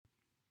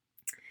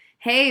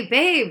Hey,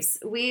 babes,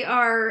 we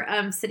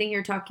are sitting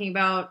here talking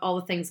about all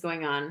the things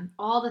going on.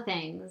 All the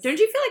things. Don't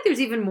you feel like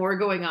there's even more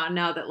going on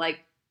now that,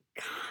 like,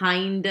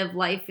 kind of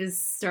life is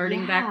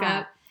starting back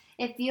up?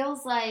 It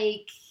feels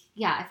like,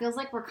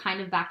 we're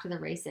kind of back to the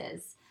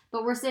races.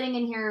 But we're sitting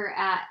in here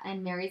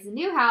in Mary's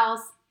new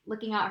house,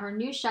 looking out her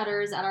new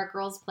shutters at our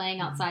girls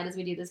playing outside as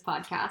we do this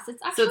podcast.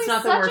 It's actually it's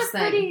not the worst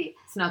thing.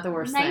 It's not the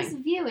worst nice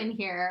thing. view in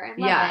here.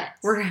 I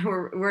love it.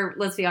 We're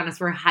let's be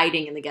honest, we're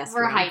hiding in the guest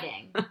room. We're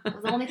hiding.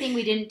 The only thing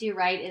we didn't do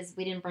right is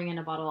we didn't bring in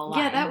a bottle of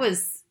wine. that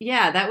was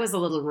a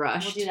little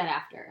rushed. We'll do that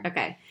after.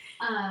 Okay.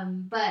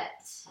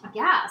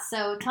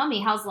 So tell me,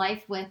 how's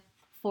life with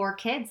 4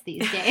 kids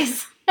these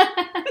days?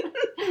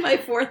 My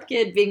 4th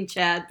kid being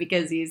Chad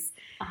because he's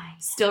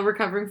still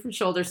recovering from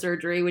shoulder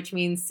surgery, which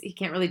means he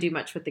can't really do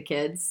much with the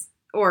kids.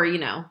 Or,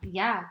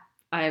 Yeah.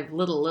 I have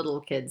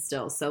little kids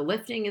still, so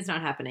lifting is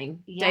not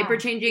happening. Yeah. Diaper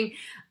changing.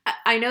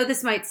 I know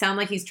this might sound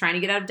like he's trying to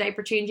get out of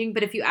diaper changing,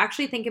 but if you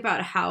actually think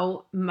about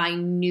how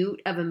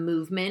minute of a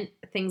movement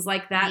things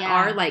like that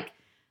are, like,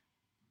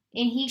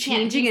 and he's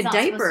changing a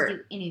diaper. To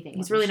do anything.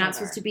 He's really not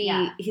supposed to be.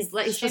 Yeah. He's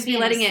supposed to be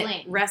letting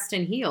it rest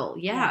and heal.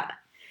 Yeah.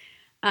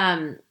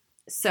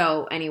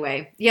 So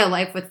anyway,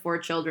 life with 4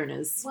 children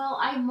is. Well,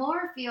 I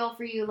more feel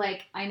for you.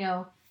 Like, I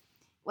know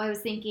what I was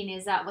thinking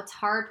is that what's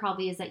hard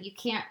probably is that you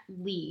can't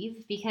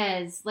leave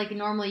because, like,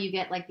 normally you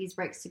get like these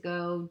breaks to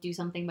go do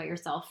something by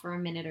yourself for a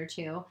minute or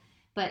two.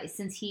 But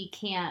since he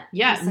can't,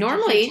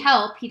 normally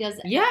help. He does.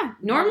 Yeah,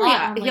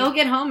 normally he'll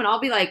get home and I'll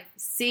be like,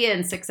 "See you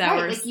in 6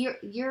 hours." Right, like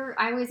you're.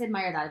 I always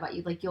admire that about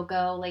you. Like, you'll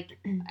go, like,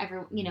 you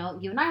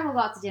and I will go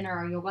out to dinner,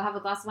 or you'll go have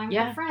a glass of wine with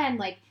a friend.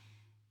 Like,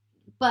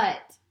 but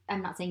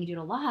I'm not saying you do it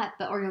a lot,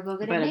 or you'll go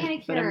get a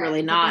manicure. But I'm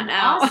really not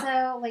now.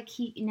 Also, like,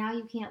 now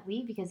you can't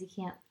leave because he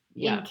can't.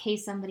 Yeah. In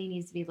case somebody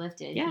needs to be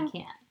lifted, he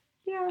can't.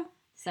 Yeah.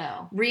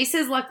 So Reese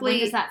is luckily.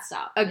 When does that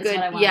stop?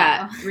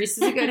 Reese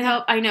is a good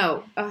help. I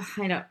know.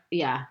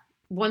 Yeah.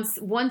 Once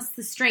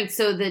the strength.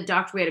 So the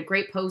doctor, we had a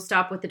great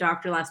post-op with the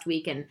doctor last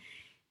week, and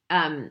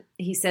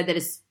he said that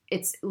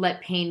it's let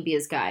pain be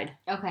his guide.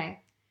 Okay.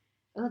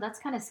 Oh, that's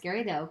kind of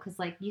scary though, because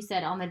like you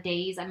said, on the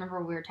days I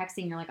remember we were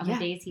texting, you're like, on the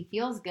days he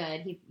feels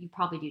good, you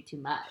probably do too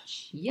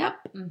much. Yep.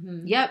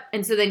 Mm-hmm. Yep.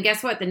 And so then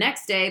guess what? The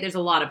next day there's a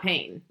lot of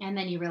pain, and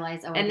then you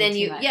realize, and then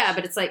too much.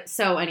 But it's like,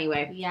 so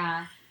anyway.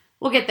 Yeah.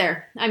 We'll get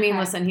there. I mean,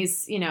 listen,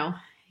 he's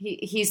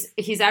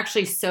he's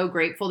actually so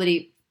grateful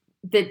that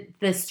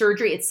the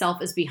surgery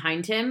itself is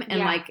behind him and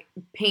like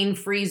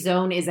pain-free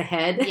zone is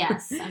ahead.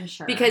 Yes, I'm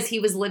sure. Because he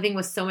was living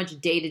with so much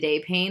day-to-day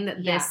pain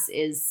that this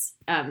is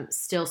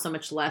still so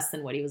much less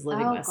than what he was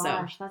living with. Oh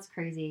gosh, that's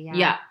crazy. Yeah.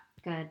 Yeah.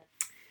 Good.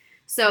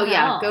 So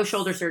go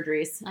shoulder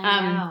surgeries.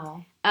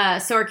 I know.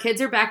 So our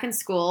kids are back in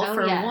school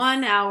for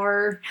 1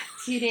 hour.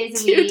 2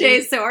 days a week. 2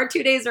 days. So our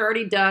 2 days are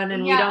already done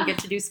and we don't get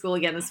to do school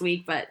again this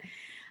week, but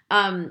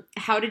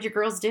how did your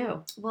girls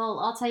do? Well,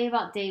 I'll tell you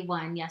about day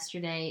 1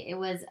 yesterday. It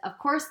was, of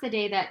course, the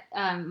day that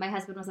my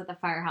husband was at the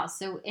firehouse.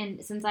 So,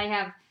 since I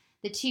have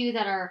the 2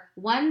 that are,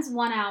 one's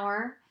 1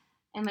 hour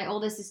and my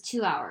oldest is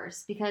 2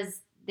 hours because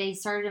they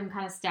started them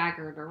kind of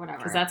staggered or whatever.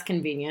 Because that's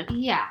convenient.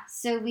 Yeah.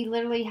 So we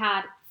literally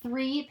had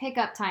 3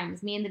 pickup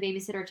times. Me and the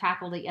babysitter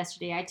tackled it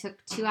yesterday. I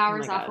took 2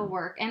 hours off of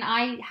work and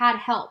I had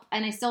help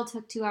and I still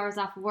took 2 hours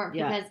off of work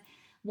because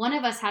one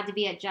of us had to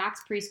be at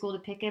Jack's preschool to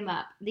pick him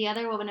up. The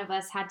other one of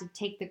us had to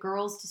take the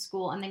girls to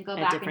school and then go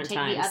back and take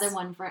the other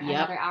one for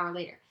another hour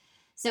later.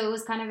 So it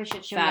was kind of a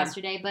shit show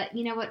yesterday. But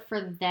you know what?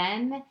 For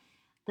them,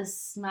 the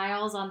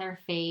smiles on their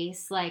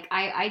face, like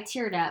I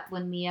teared up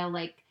when Mia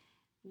like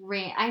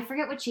ran. I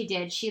forget what she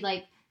did. She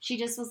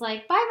just was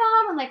like, "Bye,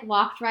 Mom," and like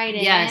walked right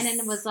in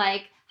and was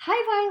like,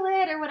 "Hi,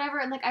 Violet," or whatever.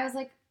 And like I was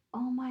like, "Oh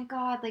my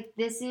God, like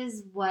this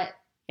is what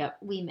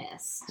we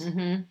missed."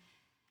 Mm-hmm.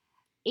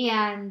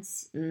 And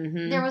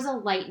there was a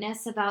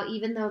lightness about,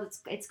 even though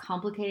it's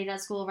complicated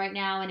at school right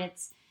now and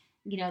it's,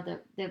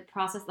 the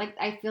process, like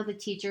I feel the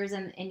teachers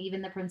and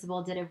even the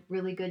principal did a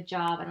really good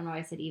job. I don't know why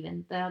I said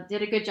even. They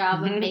did a good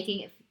job of making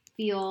it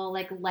feel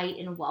like light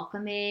and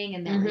welcoming,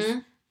 and there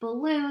was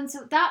balloons.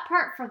 So that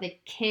part for the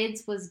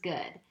kids was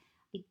good.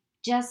 I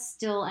just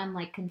still am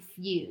like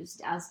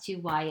confused as to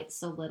why it's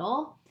so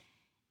little.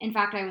 In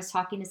fact, I was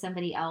talking to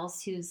somebody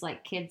else whose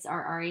like kids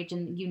are our age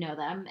and you know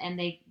them, and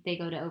they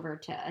go over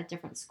to a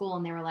different school,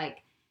 and they were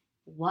like,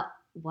 what?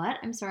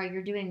 I'm sorry,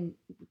 you're doing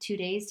 2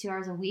 days, 2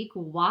 hours a week?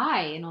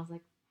 Why? And I was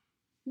like,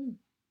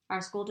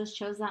 our school just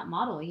chose that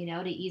model,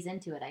 to ease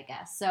into it, I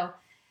guess. So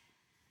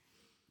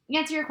to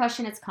answer your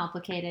question, it's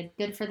complicated.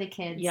 Good for the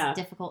kids,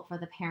 difficult for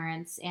the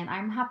parents, and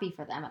I'm happy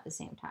for them at the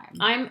same time.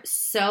 I'm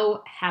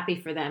so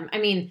happy for them. I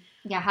mean,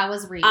 how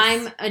was Reese?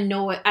 I'm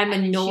annoyed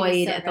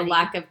at the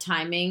lack of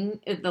timing,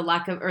 or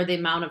the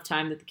amount of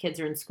time that the kids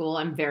are in school.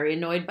 I'm very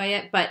annoyed by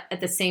it, but at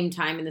the same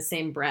time, in the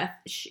same breath,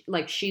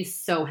 she's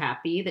so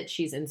happy that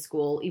she's in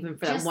school, even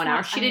for that 1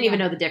 hour. She didn't even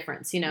know the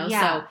difference,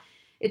 So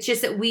it's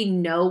just that we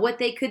know what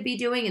they could be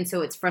doing, and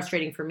so it's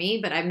frustrating for me,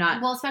 but I'm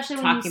not especially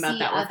when talking about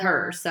that with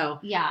her. So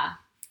yeah.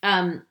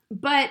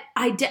 But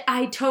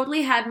I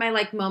totally had my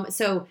like moment.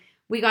 So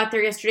we got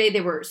there yesterday. They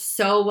were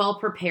so well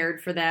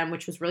prepared for them,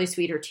 which was really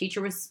sweet. Her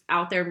teacher was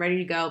out there and ready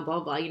to go,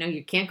 blah, blah. You know,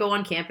 you can't go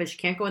on campus. You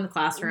can't go in the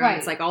classroom. Right.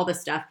 It's like all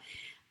this stuff.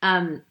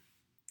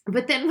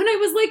 But then when I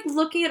was like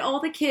looking at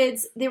all the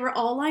kids, they were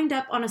all lined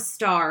up on a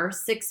star,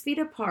 6 feet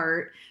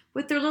apart,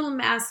 with their little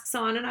masks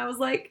on, and I was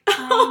like,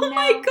 oh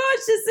my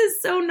gosh, this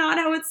is so not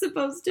how it's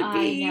supposed to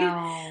be. I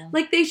know.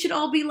 Like, they should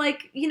all be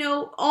like, you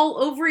know,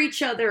 all over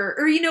each other,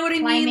 or you know what I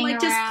mean? Like,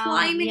 just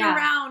climbing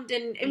around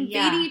and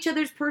invading each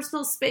other's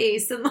personal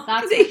space, and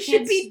like, they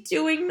should be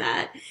doing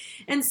that.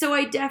 And so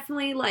I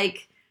definitely,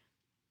 like,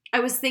 I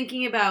was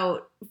thinking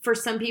about, for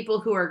some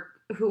people who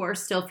are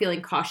still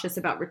feeling cautious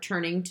about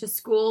returning to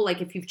school, like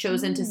if you've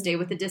chosen to stay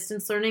with the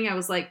distance learning, I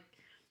was like,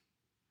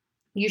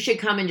 you should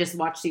come and just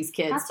watch these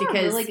kids. That's because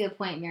a really good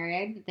point, Mary.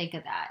 I didn't think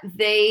of that.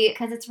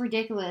 Because it's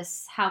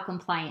ridiculous how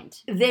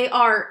compliant they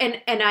are. And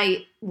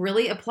I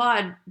really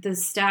applaud the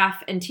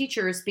staff and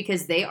teachers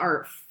because they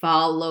are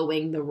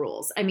following the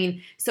rules. I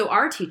mean, so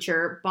our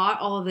teacher bought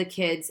all of the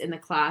kids in the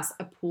class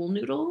a pool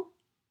noodle.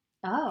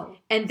 Oh.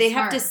 And they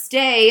have to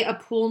stay a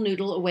pool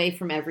noodle away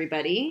from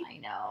everybody. I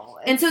know.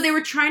 And so they were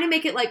trying to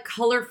make it like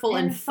colorful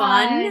and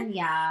fun.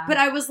 Yeah. But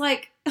I was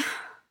like...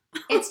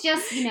 It's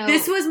just, you know...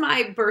 This was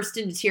my burst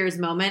into tears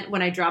moment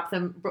when I dropped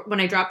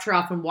her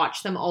off and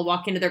watched them all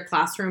walk into their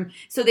classroom.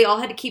 So they all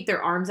had to keep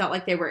their arms out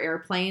like they were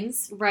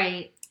airplanes.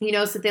 Right. You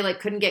know, so they like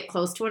couldn't get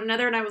close to one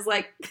another. And I was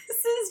like, this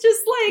is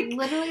just like...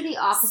 Literally the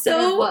opposite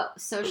of what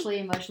socially,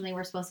 emotionally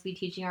we're supposed to be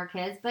teaching our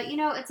kids. But, you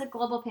know, it's a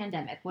global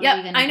pandemic. What are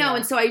we going to do? I know.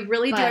 And so I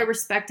really do. I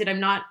respect it.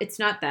 It's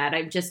not that.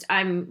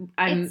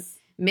 I'm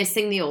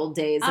missing the old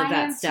days of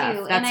that stuff.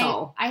 Too. That's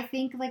all. I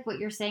think like what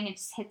you're saying, it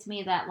just hits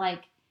me that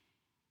like,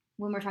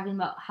 when we're talking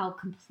about how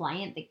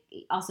compliant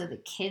also the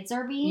kids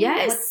are being,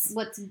 yes,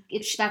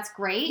 that's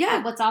great. Yeah.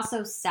 But what's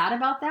also sad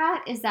about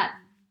that is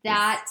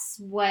that's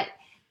what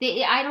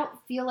I don't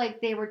feel like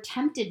they were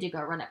tempted to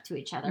go run up to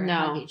each other and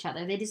hug each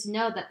other. They just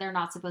know that they're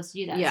not supposed to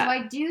do that. Yeah. So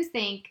I do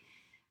think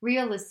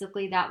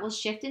realistically that will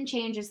shift and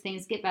change as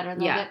things get better.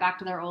 They'll get back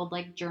to their old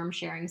like germ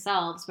sharing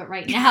selves. But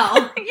right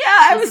now,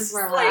 this is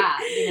where we're at.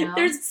 You know?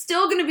 There's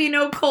still going to be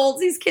no colds.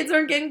 These kids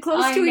aren't getting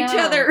close to each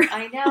other.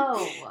 I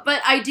know. But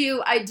I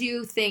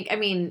do think, I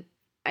mean,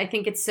 I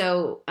think it's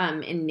so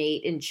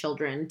innate in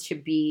children to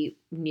be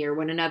near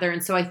one another.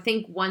 And so I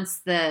think once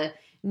the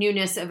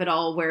newness of it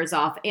all wears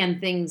off and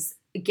things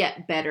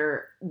get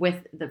better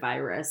with the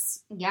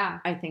virus,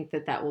 I think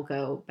that will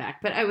go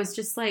back. But I was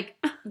just like,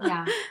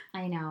 yeah,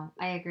 I know,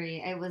 I agree.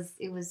 It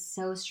was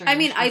so strange. I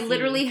mean, I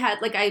literally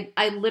had like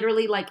I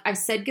literally like I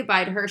said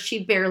goodbye to her.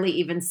 She barely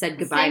even said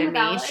goodbye to me.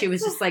 Alex. She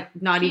was just like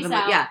not even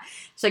like,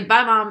 she's like,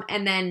 bye mom.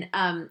 And then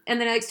I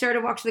like started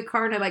to walk to the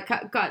car and I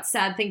like got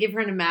sad thinking of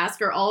her in a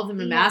mask, or all of them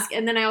in a mask.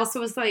 And then I also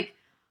was like,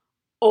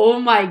 oh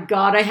my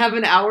God, I have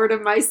an hour to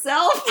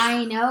myself.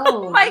 I know.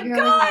 Oh my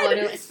God.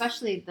 Like,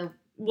 especially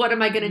what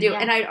am I going to do? Yeah.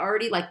 And I'd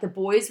already, like, the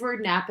boys were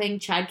napping.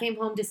 Chad came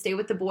home to stay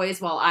with the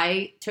boys while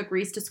I took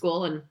Reese to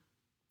school. And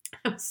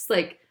I was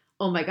like,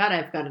 oh my God,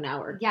 I've got an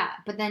hour. Yeah.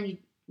 But then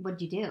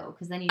what'd you do?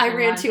 Because then I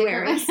ran 2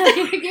 errands. Quick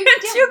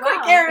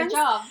errands. Good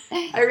job.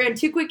 I ran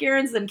 2 quick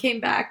errands, then came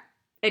back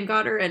and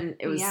got her. And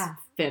it was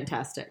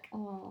fantastic.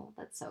 Oh,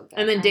 that's so good.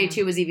 And then day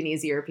 2 was even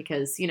easier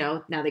because, you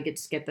know, now they get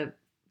the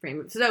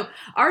frame. So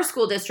our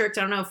school district,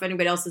 I don't know if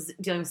anybody else is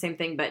dealing with the same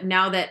thing, but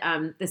now that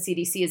the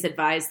CDC has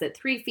advised that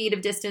 3 feet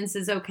of distance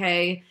is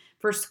okay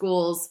for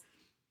schools,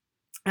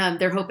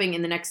 they're hoping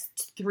in the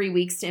next 3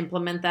 weeks to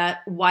implement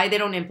that. Why they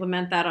don't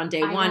implement that on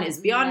day 1 is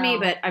beyond me,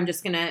 but I'm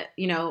just going to,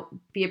 you know,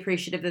 be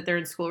appreciative that they're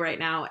in school right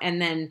now. And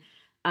then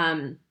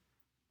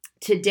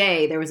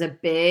today there was a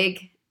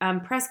big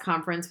press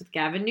conference with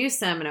Gavin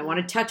Newsom, and I want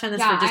to touch on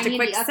this for just a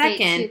quick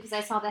second. Because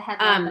I saw the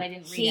headline, but I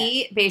didn't read it.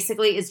 He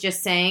basically is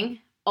just saying,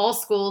 all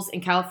schools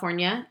in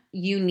California,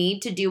 you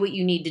need to do what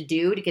you need to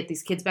do to get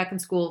these kids back in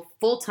school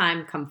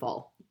full-time come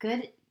fall.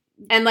 Good.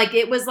 And, like,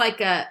 it was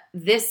like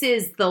this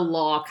is the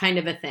law kind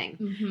of a thing.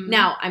 Mm-hmm.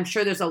 Now, I'm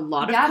sure there's a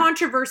lot of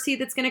controversy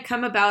that's going to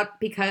come about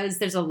because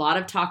there's a lot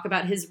of talk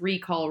about his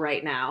recall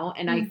right now.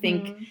 And I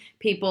think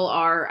people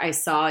I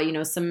saw, you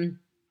know, some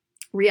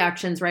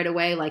reactions right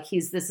away, like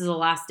this is a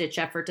last-ditch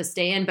effort to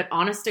stay in. But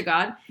honest to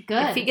God,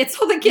 if he gets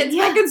all the kids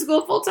back in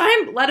school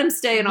full-time, let him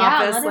stay in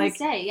office. Let him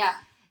stay,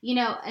 You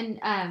know, and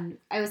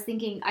I was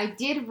thinking, I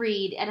did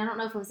read, and I don't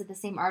know if it was in the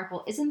same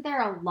article, isn't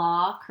there a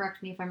law,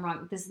 correct me if I'm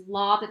wrong, this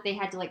law that they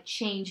had to, like,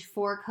 change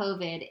for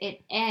COVID,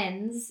 it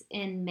ends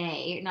in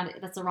May,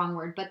 that's the wrong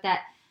word, but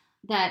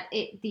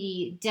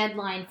the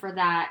deadline for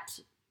that,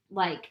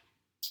 like,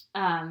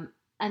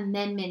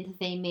 amendment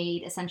they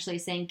made essentially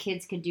saying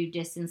kids could do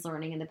distance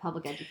learning in the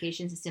public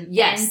education system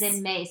ends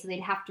in May, so they'd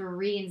have to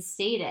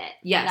reinstate it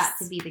for that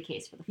to be the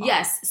case for the fall.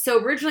 Yes.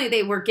 So originally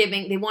they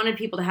wanted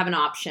people to have an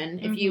option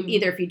if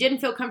you didn't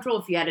feel comfortable,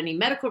 if you had any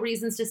medical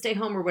reasons to stay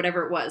home or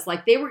whatever it was.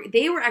 Like they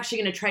were actually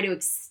going to try to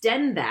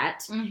extend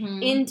that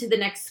into the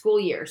next school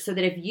year, so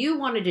that if you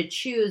wanted to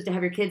choose to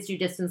have your kids do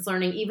distance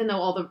learning, even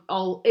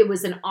though it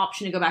was an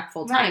option to go back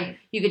full time,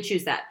 you could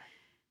choose that.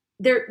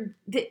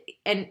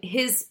 And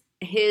his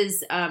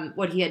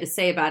what he had to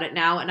say about it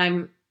now, and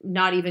I'm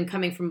not even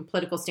coming from a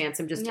political stance.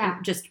 I'm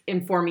just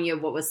informing you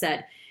of what was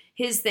said.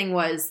 His thing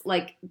was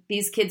like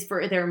these kids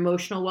for their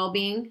emotional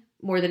well-being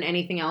more than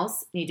anything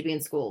else need to be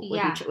in school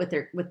with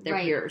their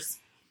peers.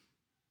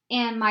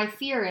 And my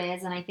fear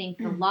is, and I think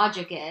the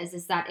logic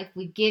is that if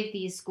we give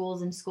these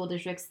schools and school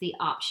districts the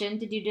option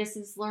to do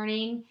distance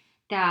learning,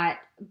 that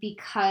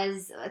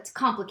because it's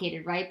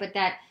complicated, right? But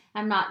that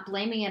I'm not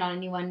blaming it on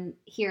anyone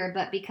here,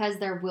 but because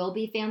there will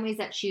be families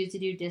that choose to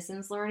do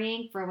distance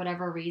learning for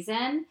whatever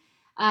reason,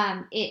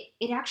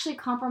 it actually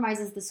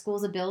compromises the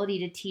school's ability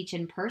to teach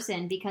in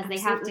person because they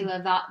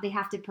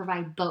have to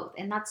provide both,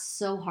 and that's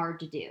so hard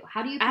to do.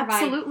 How do you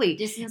provide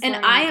distance learning?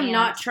 And I am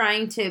not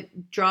trying to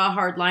draw a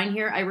hard line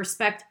here. I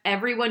respect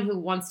everyone who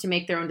wants to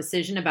make their own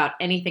decision about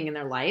anything in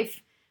their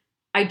life.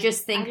 I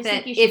just think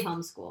you should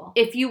homeschool.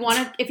 If you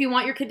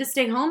want your kid to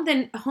stay home,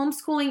 then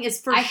homeschooling is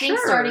for sure. I think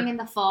starting in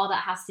the fall,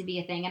 that has to be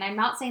a thing. And I'm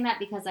not saying that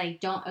because I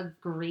don't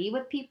agree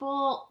with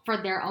people for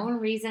their own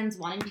reasons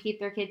wanting to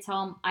keep their kids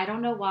home. I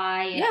don't know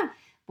why. Yeah.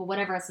 But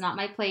whatever, it's not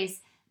my place.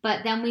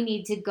 But then we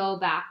need to go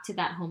back to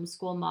that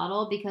homeschool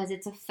model because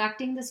it's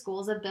affecting the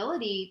school's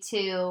ability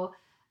to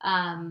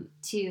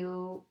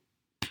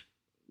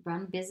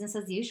run business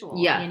as usual.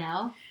 Yeah. You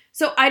know?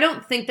 So I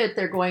don't think that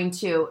they're going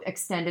to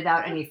extend it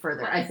out any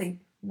further. I think,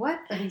 what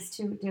are these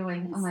two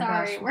doing? Oh my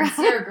gosh. We're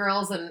Sierra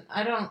girls and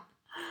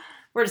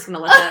we're just going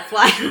to let that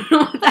fly.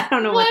 I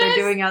don't know what they're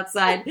doing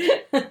outside.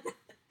 Okay,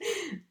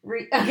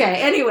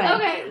 anyway.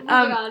 Okay, moving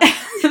on.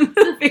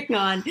 Moving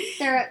on.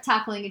 They're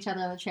tackling each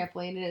other on the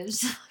trampoline and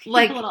it's just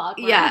like a little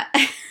awkward. Yeah.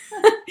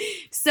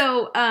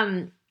 So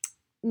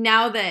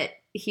now that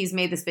he's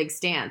made this big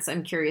stance,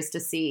 I'm curious to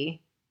see.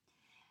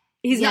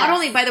 He's not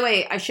only, by the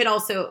way, I should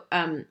also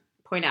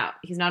point out,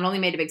 he's not only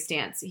made a big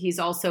stance, he's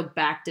also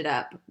backed it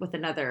up with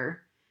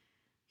another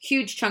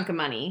huge chunk of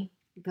money.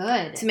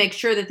 Good. To make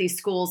sure that these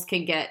schools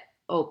can get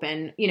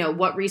open. You know,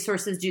 what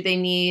resources do they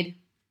need?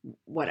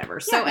 Whatever.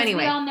 Yeah, so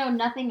anyway. We all know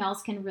nothing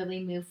else can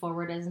really move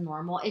forward as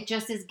normal. It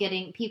just is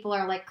people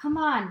are like, come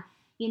on,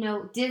 you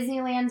know,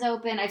 Disneyland's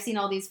open. I've seen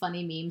all these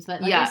funny memes,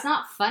 but it's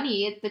not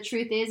funny. The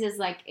truth is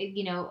like,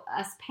 you know,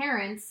 us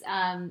parents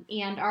and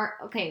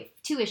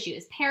two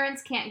issues.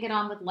 Parents can't get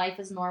on with life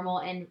as normal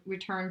and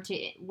return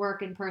to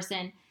work in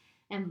person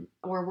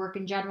or work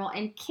in general.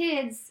 And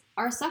kids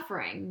are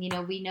suffering. You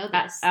know, we know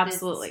this.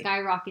 Absolutely. This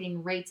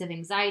skyrocketing rates of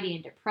anxiety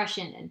and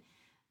depression and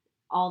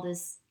all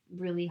this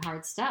really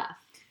hard stuff.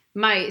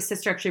 My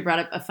sister actually brought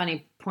up a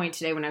funny point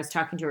today when I was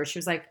talking to her. She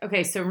was like,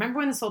 okay, so remember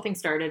when this whole thing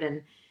started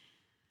and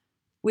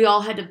we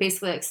all had to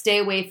basically like stay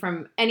away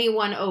from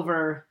anyone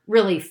over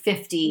really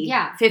 50,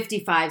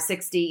 55,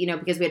 60, you know,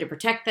 because we had to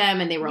protect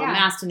them and they were all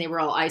masked and they were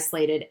all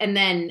isolated. And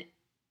then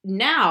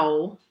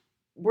now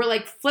we're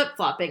like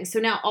flip-flopping. So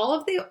now all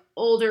of the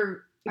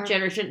older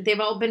generation, they've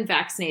all been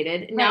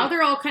vaccinated. Right. Now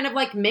they're all kind of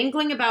like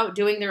mingling about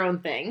doing their own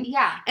thing.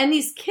 Yeah. And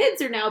these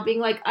kids are now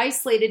being like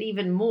isolated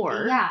even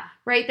more. Yeah.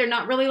 Right? They're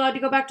not really allowed to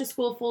go back to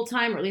school full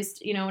time, or at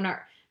least, you know,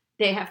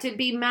 they have to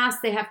be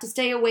masked. They have to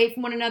stay away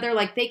from one another.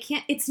 Like they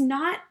can't, it's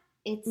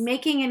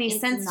making any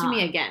sense to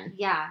me again.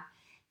 Yeah.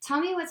 Tell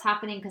me what's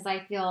happening, because I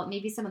feel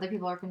maybe some other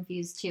people are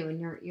confused too, and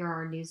you're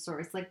our news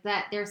source. Like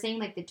that, they're saying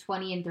like the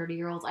 20 and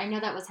 30-year-olds. I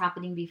know that was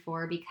happening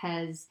before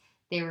because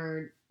they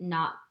were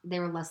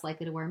less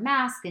likely to wear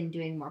masks and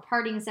doing more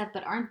partying and stuff,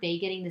 but aren't they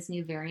getting this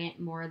new variant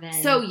more than...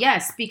 So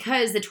yes,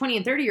 because the 20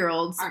 and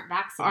 30-year-olds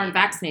aren't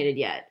vaccinated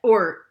yet,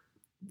 or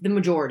the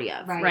majority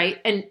of, right?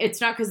 And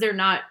it's not because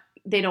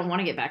they don't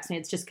want to get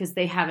vaccinated, it's just because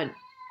they haven't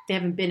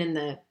been in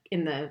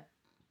the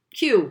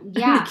queue,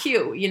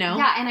 you know?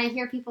 Yeah, and I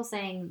hear people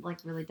saying, like,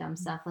 really dumb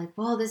stuff, like,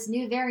 well, this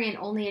new variant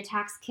only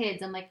attacks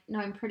kids. I'm like, no,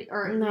 young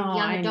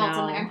adults.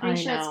 I'm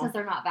pretty sure it's because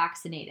they're not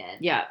vaccinated.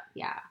 Yeah.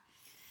 Yeah.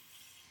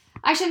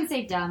 I shouldn't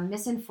say dumb,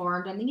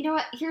 misinformed. I mean, you know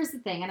what? Here's the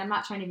thing, and I'm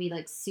not trying to be,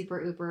 like,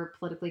 super uber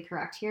politically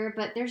correct here,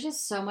 but there's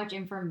just so much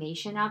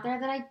information out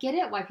there that I get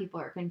it why people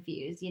are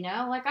confused, you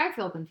know? Like, I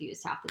feel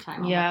confused half the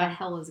time on what the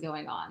hell is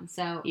going on.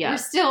 So, we're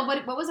still,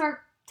 what was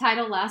our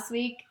title last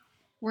week?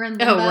 We're in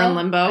limbo. Oh, we're in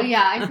limbo? Oh,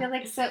 yeah, I feel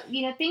like so,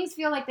 you know, things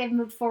feel like they've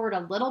moved forward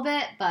a little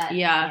bit, but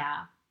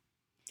yeah.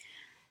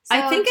 So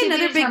I think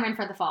another big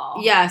for the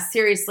fall. Yeah,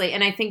 seriously.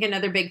 And I think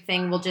another big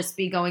thing will just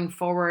be going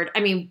forward.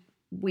 I mean,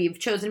 we've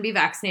chosen to be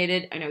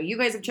vaccinated. I know you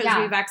guys have chosen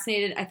to be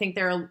vaccinated. I think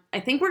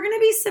we're going to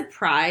be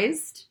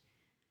surprised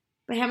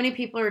by how many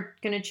people are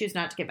going to choose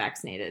not to get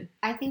vaccinated.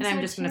 I think I'm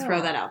just going to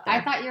throw that out there.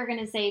 I thought you were going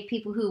to say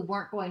people who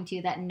weren't going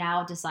to that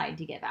now decide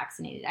to get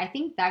vaccinated. I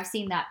think I've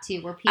seen that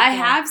too, where people... I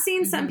have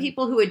seen some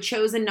people who had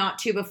chosen not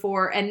to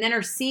before, and then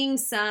are seeing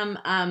some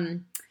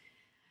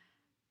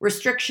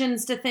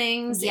restrictions to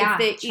things. Yeah,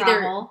 if they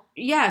travel.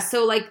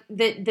 So like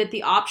that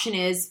the option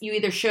is you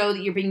either show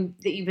that you've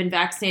been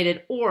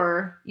vaccinated,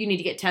 or you need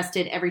to get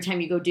tested every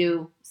time you go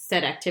do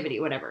said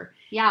activity, whatever.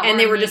 Yeah, and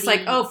they were just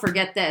like, oh,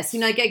 forget this.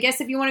 You know, like, I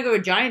guess if you want to go to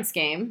a Giants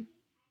game,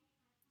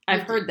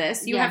 I've heard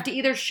this. You have to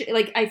either,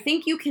 I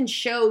think you can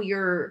show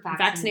your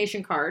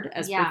vaccination card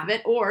as proof of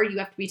it, or you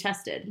have to be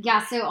tested.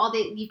 Yeah, so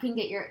you can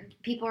get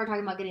people are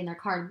talking about getting their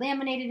card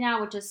laminated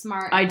now, which is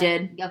smart. I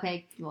did.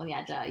 Okay, well,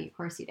 yeah, duh, of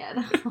course you did.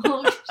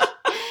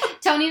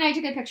 Tony and I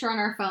took a picture on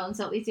our phone,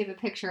 so at least you have a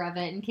picture of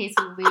it in case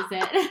we lose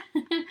it.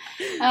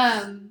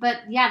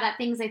 But yeah, that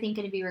thing's, I think,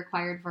 going to be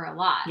required for a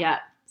lot. Yeah.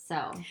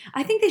 So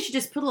I think they should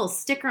just put a little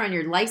sticker on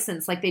your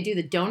license like they do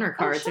the donor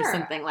cards or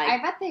something. I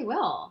bet they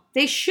will.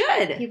 They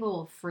should. People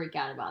will freak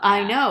out about that.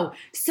 I know.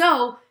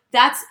 So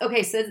that's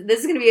okay. So this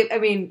is going to be, I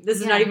mean,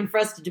 this is not even for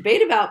us to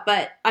debate about,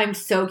 but I'm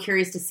so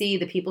curious to see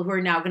the people who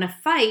are now going to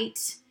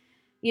fight.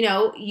 You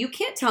know, you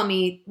can't tell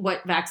me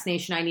what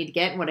vaccination I need to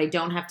get and what I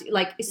don't have to.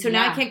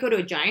 Now I can't go to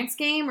a Giants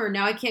game, or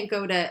now I can't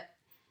go to.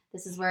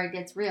 This is where it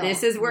gets real.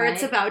 This is where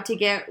it's about to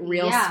get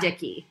real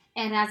sticky.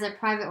 And as a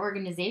private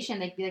organization,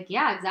 they'd be like,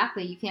 yeah,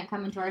 exactly. You can't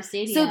come into our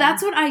stadium. So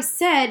that's what I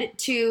said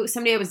to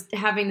somebody I was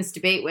having this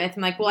debate with.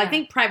 I'm like, well, I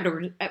think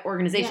private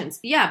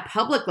organizations,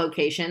 public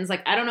locations.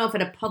 Like, I don't know if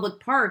at a public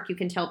park you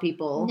can tell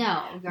people.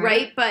 No.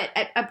 Right? But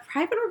at a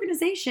private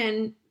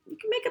organization, you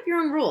can make up your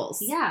own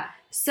rules. Yeah.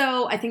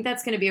 So I think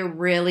that's going to be a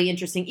really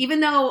interesting, even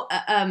though,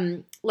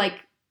 it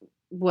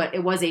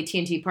was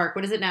AT&T Park.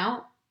 What is it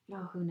now?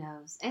 Oh, who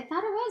knows? I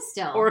thought it was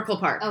still. Oracle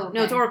Park. Oh, okay.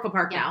 No, it's Oracle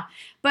Park now.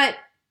 But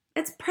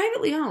it's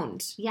privately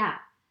owned. Yeah.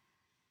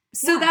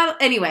 So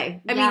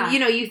anyway, I mean,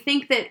 you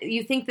think that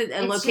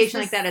a location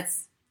like that,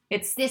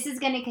 it's. This is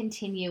going to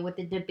continue with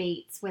the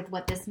debates with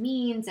what this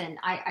means. And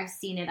I've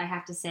seen it. I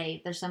have to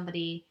say I've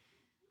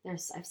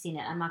seen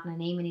it. I'm not going to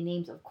name any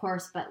names, of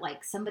course, but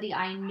somebody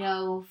I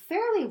know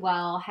fairly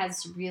well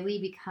has really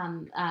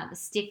become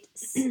stayed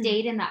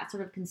in that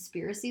sort of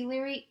conspiracy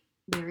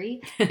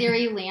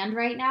theory land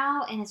right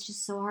now, and it's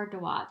just so hard to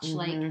watch.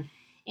 Mm-hmm.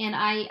 And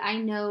I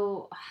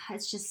know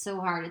it's just so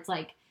hard. It's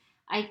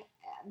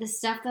the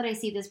stuff that I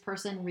see this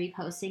person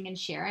reposting and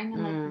sharing,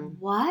 I'm like,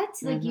 what?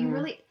 Mm-hmm. You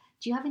really?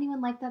 Do you have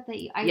anyone like that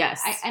you?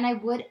 Yes.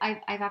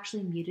 I've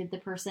actually muted the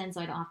person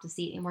so I don't have to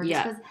see it anymore.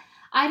 Just because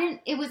I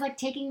didn't. It was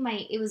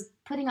it was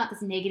putting out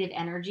this negative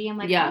energy. I'm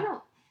like,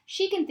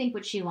 she can think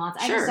what she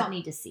wants. Sure. I just don't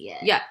need to see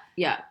it. Yeah.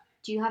 Yeah.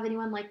 Do you have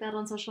anyone like that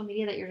on social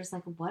media that you're just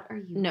like, what are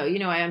you? No,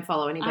 I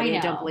unfollow anybody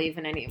who don't believe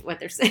in any of what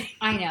they're saying.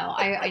 I know.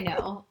 I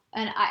know.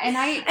 And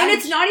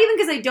it's not even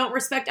because I don't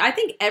respect. I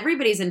think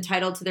everybody's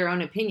entitled to their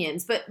own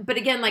opinions, but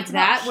again, like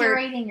that, where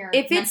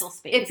if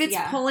it's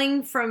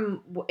pulling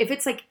from, if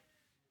it's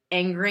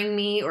angering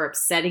me or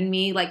upsetting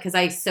me, because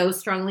I so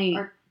strongly,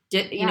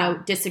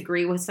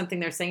 disagree with something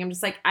they're saying, I'm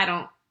just like, I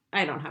don't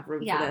have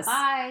room for this.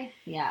 Bye.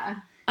 Yeah.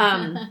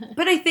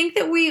 But I think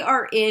that we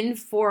are in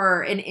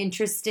for an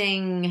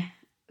interesting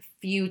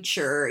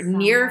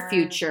near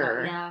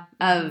future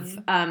of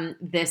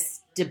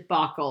this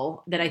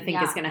debacle that I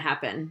think is going to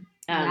happen.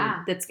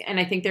 And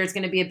I think there's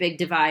going to be a big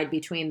divide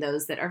between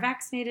those that are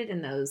vaccinated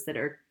and those that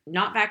are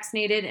not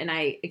vaccinated. And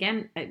I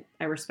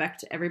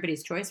respect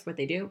everybody's choice for what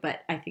they do,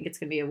 but I think it's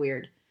going to be a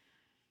weird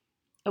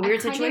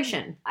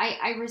situation.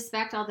 I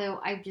respect,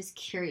 although I'm just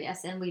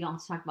curious, and we don't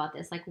have to talk about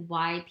this,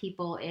 why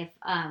people, if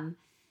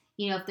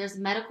there's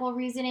medical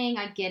reasoning,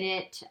 I get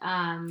it.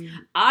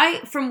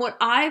 From what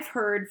I've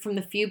heard from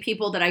the few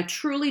people that I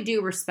truly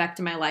do respect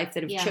in my life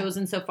that have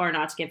chosen so far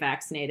not to get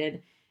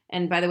vaccinated,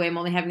 and by the way, I'm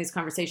only having these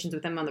conversations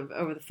with them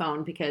over the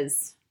phone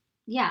because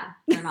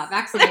they're not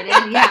vaccinated.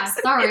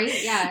 Sorry.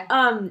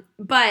 Yeah.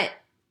 But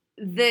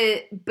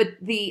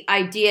the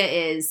idea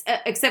is,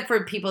 except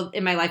for people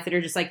in my life that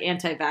are just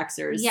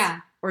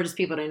anti-vaxxers, or just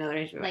people that I know that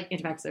are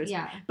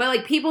anti-vaxxers,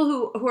 but people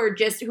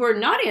who are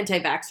not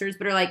anti-vaxxers,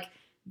 but are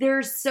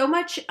there's so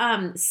much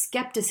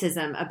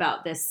skepticism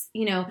about this,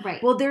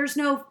 Right. Well, there's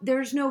no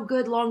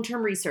good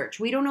long-term research.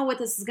 We don't know what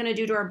this is going to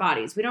do to our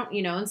bodies. We don't,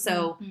 and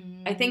so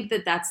I think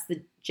that's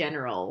the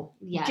general.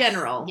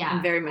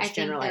 I'm very much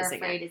generalizing. I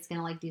think they're afraid it's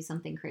going to do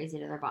something crazy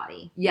to their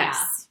body.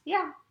 Yes.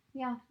 Yeah.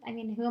 I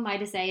mean, who am I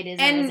to say it is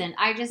or isn't?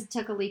 I just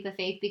took a leap of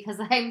faith because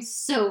I'm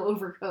so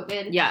over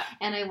COVID. Yeah.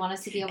 And I want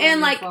us to be able to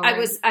move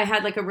forward. I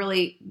had a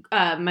really,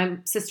 my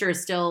sister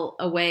is still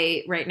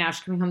away right now.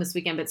 She's coming home this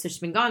weekend, but so she's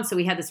been gone. So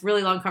we had this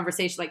really long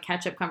conversation,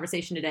 catch-up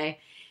conversation today.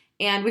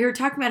 And we were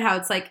talking about how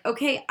it's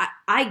okay,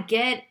 I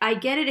get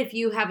it if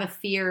you have a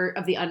fear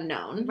of the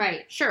unknown.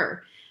 Right.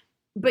 Sure.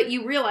 But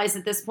you realize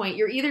at this point,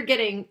 you're either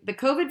getting the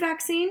COVID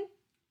vaccine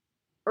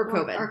or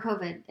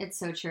COVID. It's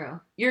so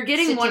true. You're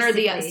getting one or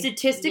the other.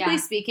 Statistically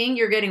speaking,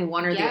 you're getting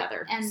one or the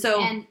other.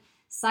 And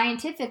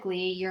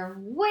scientifically, you're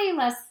way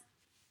less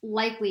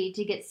likely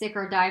to get sick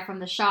or die from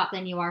the shot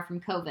than you are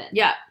from COVID.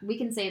 Yeah. We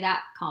can say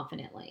that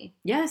confidently.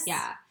 Yes.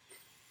 Yeah.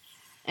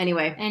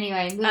 Anyway,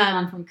 moving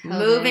on from COVID.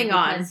 Moving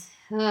on.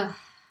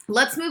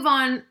 Let's move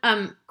on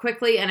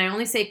quickly, and I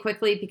only say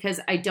quickly because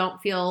I don't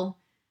feel...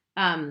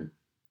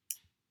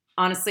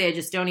 honestly, I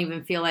just don't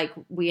even feel like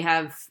we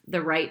have the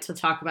right to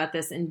talk about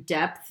this in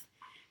depth.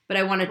 But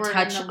I want to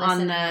touch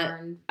on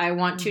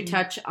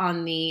touch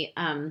on the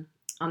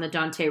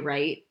Daunte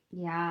Wright.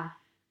 Yeah.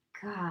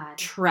 God.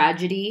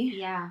 Tragedy.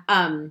 Yeah.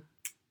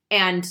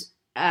 And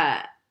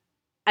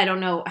I don't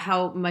know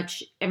how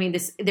much. I mean,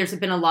 there's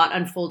been a lot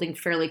unfolding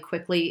fairly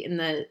quickly in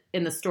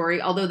the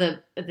story. Although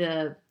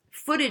the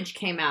footage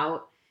came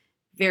out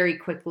very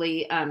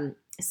quickly.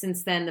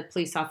 Since then, the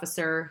police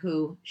officer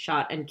who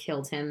shot and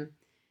killed him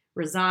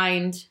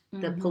resigned.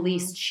 Mm-hmm. The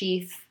police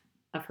chief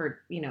of her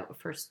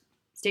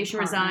station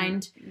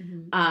resigned.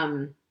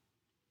 Mm-hmm.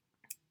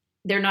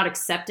 They're not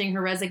accepting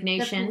her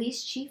resignation. The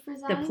police chief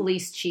resigned? The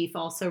police chief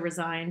also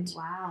resigned.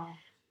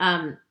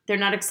 Wow. They're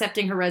not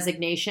accepting her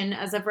resignation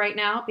as of right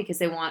now because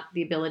they want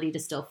the ability to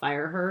still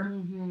fire her.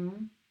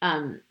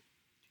 Mm-hmm.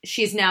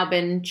 She's now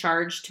been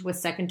charged with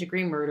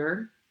second-degree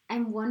murder.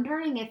 I'm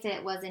wondering if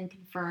it wasn't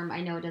confirmed. I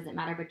know it doesn't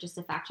matter, but just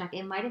a fact check.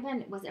 It might have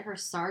been, was it her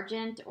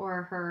sergeant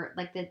or her,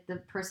 like the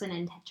person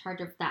in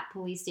charge of that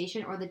police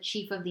station or the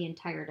chief of the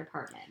entire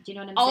department? Do you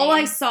know what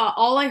I'm saying?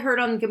 All I heard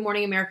on Good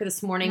Morning America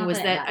this morning was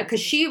that, because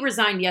she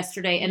resigned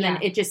yesterday and then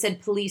it just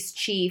said police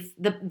chief,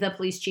 the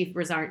police chief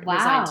resigned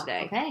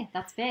today. Okay,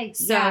 that's big.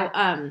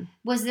 So,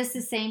 was this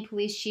the same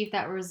police chief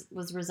that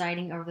was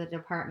residing over the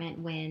department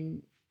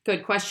when...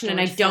 Good question, and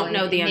I don't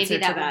know the answer to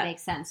that. Maybe that would make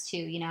sense too,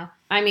 you know?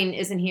 I mean,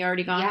 isn't he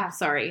already gone? Yeah.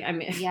 Sorry. I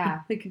mean...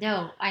 Yeah.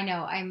 No, I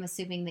know. I'm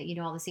assuming that you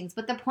know all these things.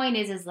 But the point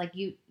is like,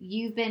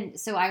 you've been...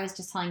 So I was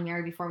just telling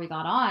Mary before we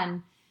got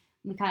on,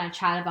 we kind of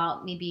chat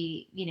about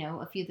maybe, you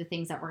know, a few of the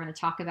things that we're going to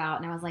talk about.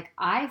 And I was like,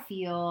 I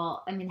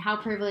feel... I mean, how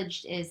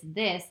privileged is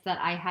this that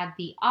I had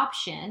the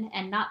option,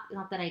 and not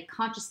that I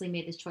consciously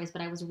made this choice,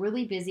 but I was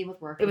really busy with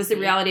work. It was the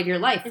reality of your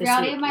life. The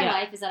reality of my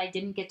life is that I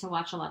didn't get to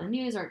watch a lot of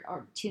news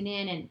or tune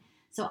in, and...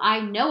 So I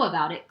know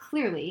about it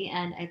clearly,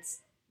 and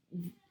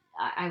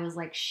I was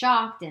like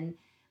shocked,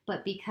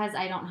 but because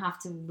I don't have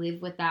to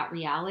live with that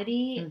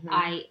reality, mm-hmm.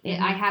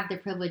 I have the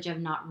privilege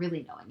of not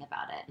really knowing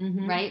about it,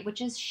 mm-hmm. right?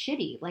 Which is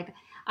shitty. Like,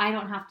 I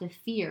don't have to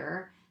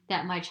fear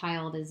that my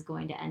child is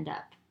going to end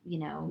up, you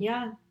know,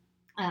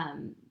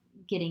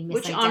 getting misidentified,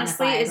 which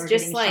honestly is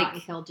just getting shot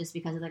and killed just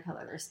because of the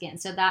color of their skin.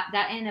 So that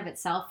in and of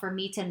itself, for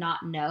me to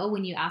not know,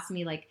 when you ask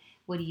me like,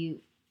 what do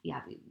you? Yeah,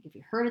 if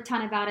you heard a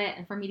ton about it,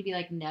 and for me to be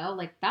like, no,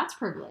 like that's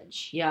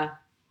privilege. Yeah.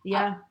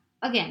 Yeah.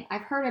 Again,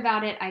 I've heard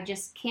about it. I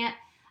just can't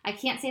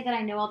say that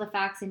I know all the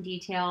facts and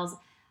details.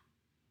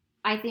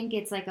 I think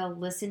it's like a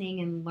listening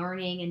and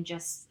learning and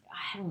just,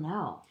 I don't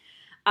know.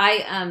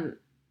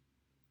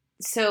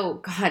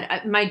 So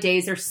God, my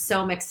days are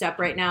so mixed up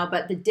right now,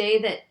 but the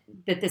day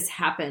that this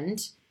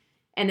happened,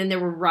 and then there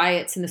were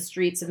riots in the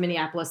streets of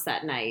Minneapolis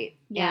that night.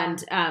 Yeah.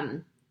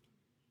 And,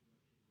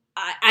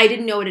 I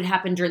didn't know what had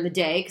happened during the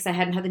day because I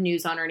hadn't had the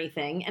news on or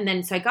anything. And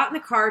then, so I got in the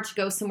car to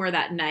go somewhere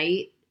that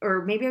night,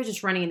 or maybe I was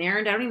just running an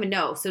errand. I don't even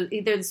know. So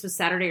either this was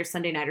Saturday or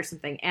Sunday night or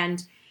something.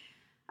 And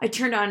I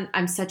turned on,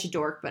 I'm such a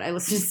dork, but I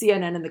listened to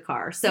CNN in the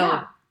car.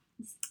 So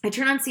I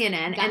turned on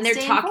CNN and they're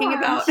talking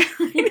about,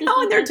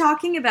 and they're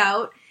talking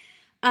about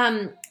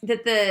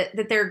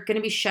that they're going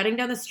to be shutting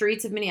down the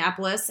streets of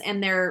Minneapolis,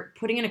 and they're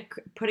putting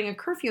a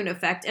curfew in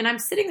effect. And I'm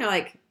sitting there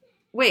like,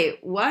 wait,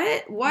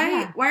 what?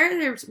 Why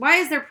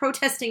is there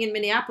protesting in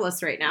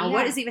Minneapolis right now? Yeah.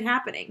 What is even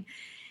happening?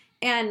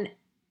 And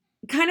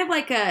kind of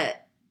like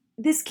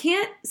this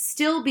can't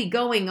still be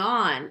going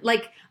on.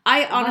 Like,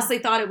 I honestly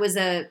thought it was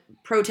a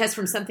protest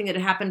from something that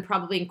had happened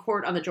probably in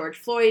court on the George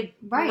Floyd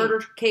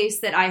murder case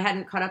that I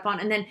hadn't caught up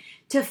on. And then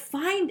to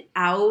find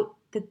out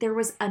that there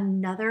was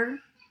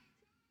another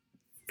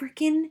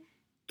freaking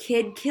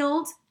kid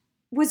killed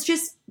was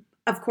just,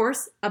 of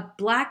course, a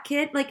black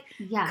kid. Like,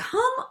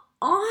 come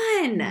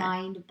on.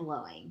 Mind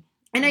blowing.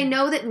 And I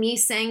know that me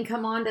saying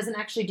come on doesn't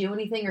actually do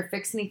anything or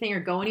fix anything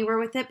or go anywhere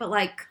with it, but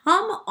like,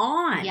 come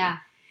on. Yeah.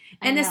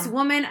 And this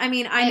woman, I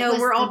mean, I know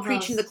we're all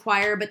preaching the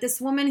choir, but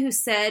this woman who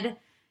said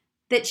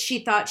that she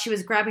thought she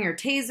was grabbing her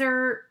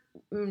taser,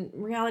 in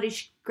reality,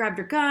 she grabbed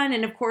her gun.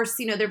 And of course,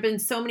 you know, there have been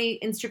so many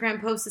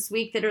Instagram posts this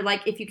week that are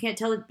like, if you can't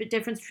tell the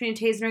difference between a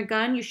taser and a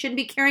gun, you shouldn't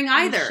be carrying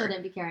either. You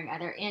shouldn't be carrying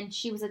either. And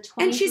she was a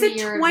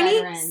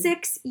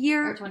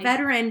 26-year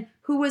veteran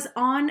who was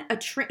on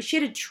she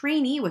had a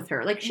trainee with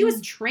her. Like, she was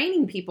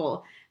training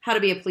people how to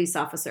be a police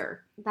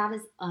officer. That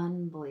is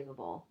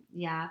unbelievable.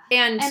 Yeah.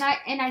 And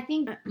I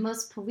think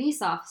most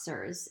police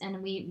officers, and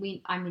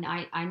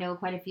I know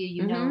quite a few,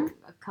 you know,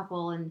 a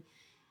couple, and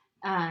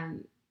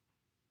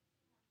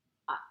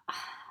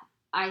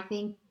I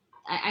think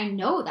I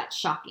know that's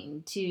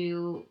shocking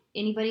to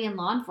anybody in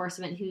law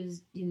enforcement who's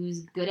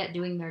good at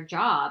doing their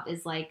job.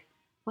 Is like,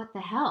 what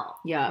the hell?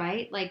 Yeah.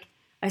 Right? Like,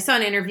 I saw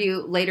an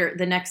interview later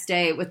the next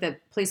day with a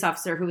police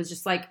officer who was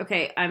just like,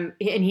 okay, and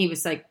he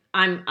was like,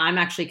 I'm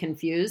actually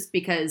confused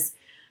because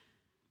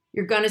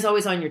your gun is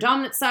always on your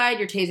dominant side,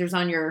 your taser's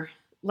on your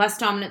less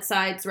dominant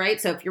sides, right?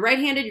 So if you're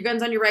right-handed, your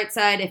gun's on your right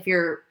side. If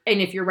you're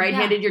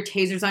right-handed, your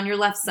taser's on your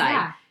left side.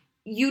 Yeah.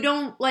 You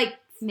don't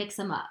mix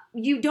them up.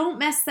 You don't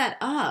mess that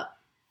up.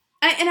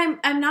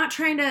 I'm not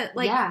trying to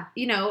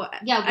you know.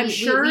 Yeah, I'm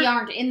sure we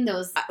aren't in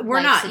those.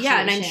 We're not. Yeah,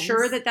 and I'm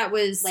sure that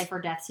was life or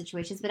death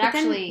situations. But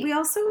actually, then we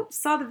also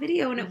saw the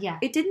video, and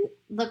it didn't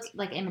look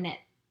like imminent.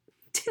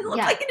 Didn't look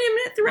like an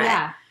imminent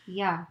threat.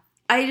 Yeah.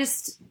 I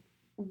just,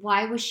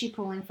 why was she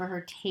pulling for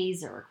her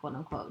taser, quote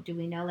unquote? Do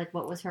we know, like,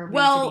 what was her reasoning?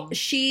 Well,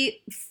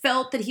 she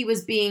felt that he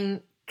was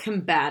being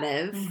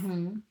combative.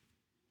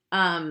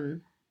 Mm-hmm.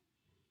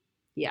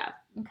 Yeah.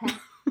 Okay.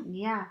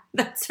 Yeah.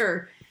 That's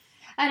her.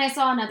 And I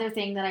saw another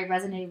thing that I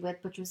resonated with,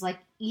 which was like,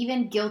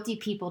 even guilty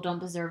people don't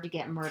deserve to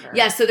get murdered.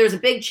 Yeah, so there's a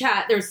big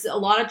chat. There's a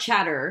lot of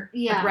chatter,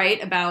 Yeah.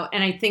 right, about,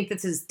 and I think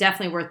this is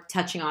definitely worth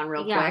touching on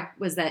real quick,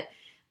 was that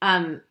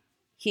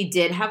he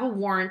did have a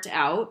warrant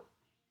out.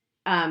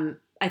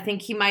 I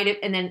think he might have,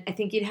 and then I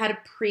think he'd had a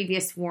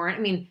previous warrant.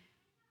 I mean,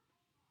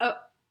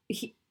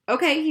 he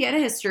had a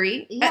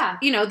history. Yeah.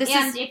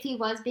 And if he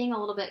was being a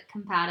little bit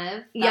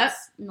combative,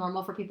 that's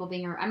normal for people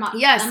being, I'm not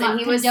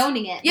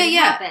condoning it. Yeah, it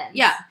yeah, happens.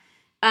 yeah.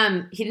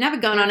 He didn't have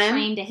a gun on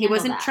him. He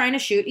wasn't that. trying to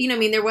shoot. You know, I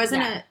mean, there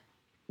wasn't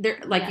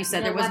you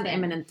said, there wasn't an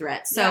imminent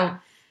threat. So,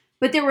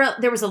 but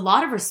there was a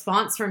lot of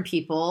response from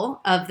people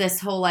of this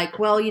whole, like,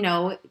 well,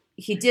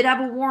 he did have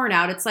a warrant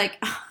out. It's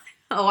like,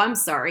 oh, I'm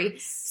sorry.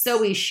 So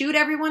we shoot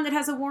everyone that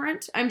has a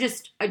warrant?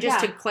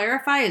 To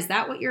clarify, is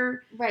that what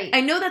you're... Right.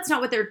 I know that's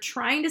not what they're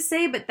trying to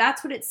say, but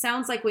that's what it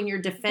sounds like when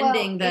you're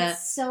defending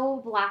it's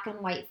so black and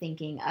white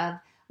thinking of,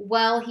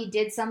 well, he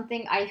did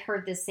something. I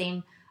heard this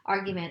same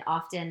argument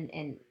often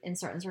in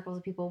certain circles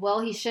of people.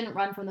 Well, he shouldn't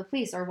run from the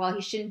police, or well,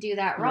 he shouldn't do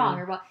that wrong,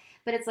 or well...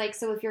 But it's like,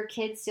 so if your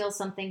kid steals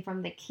something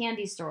from the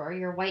candy store, or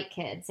your white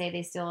kid, say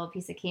they steal a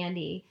piece of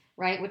candy...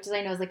 Right, which is,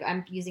 I know, is like,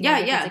 I'm using it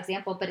as an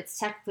example, but it's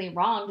technically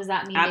wrong. Does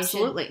that mean they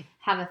should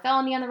have a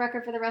felony on the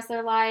record for the rest of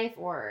their life,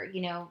 or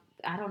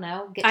I don't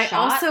know, get shot? I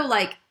also,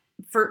 like,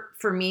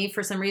 for me,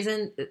 for some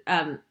reason,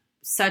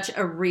 such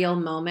a real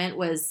moment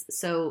was,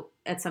 so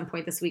at some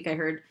point this week, I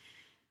heard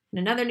in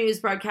another news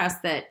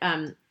broadcast that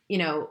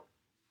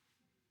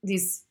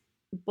these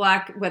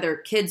Black, whether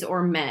kids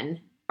or men,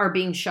 are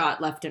being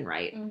shot left and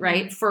right,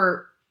 right?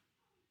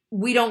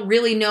 We don't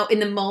really know in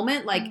the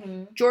moment,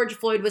 like George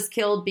Floyd was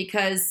killed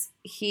because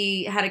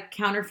he had a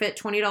counterfeit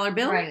 $20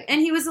 bill and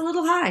he was a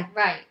little high.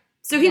 Right.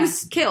 So he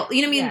was killed.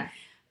 You know what I mean?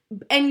 Yeah.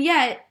 And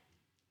yet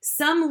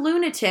some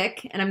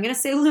lunatic, and I'm going to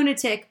say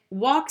lunatic,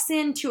 walks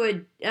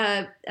into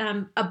a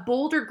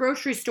Boulder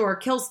grocery store,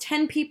 kills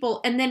 10 people,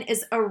 and then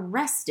is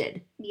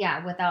arrested.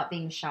 Yeah, without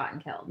being shot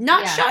and killed.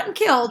 Not shot and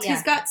killed. Yeah.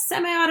 He's got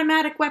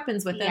semi-automatic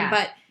weapons with him,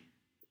 but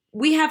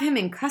we have him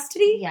in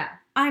custody? Yeah.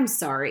 I'm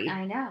sorry.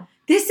 I know.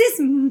 This is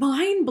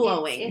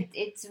mind-blowing.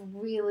 It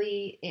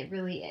really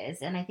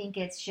is. And I think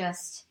it's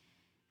just,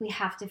 we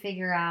have to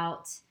figure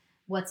out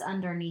what's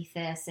underneath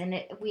this.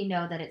 And we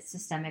know that it's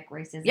systemic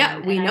racism. Yeah,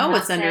 we know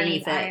what's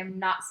underneath it. I am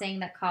not saying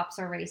that cops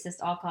are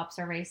racist. All cops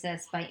are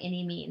racist by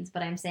any means.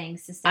 But I'm saying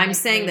systemic I'm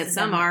saying that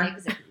some are.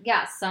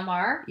 Yeah, some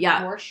are.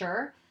 Yeah. For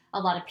sure. A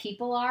lot of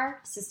people are.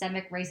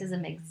 Systemic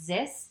racism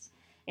exists.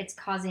 It's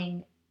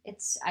causing,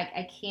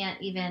 I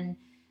can't even,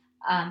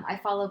 I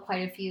follow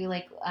quite a few,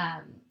 like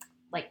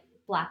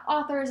Black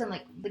authors and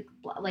like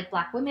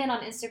Black women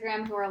on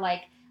Instagram who are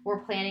like, we're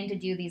planning to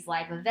do these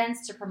live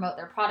events to promote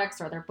their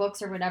products or their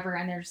books or whatever,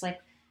 and they're just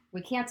like,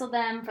 we canceled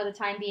them for the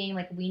time being.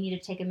 Like, we need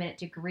to take a minute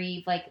to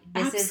grieve. Like,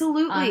 this is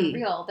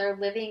unreal. They're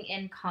living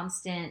in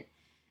constant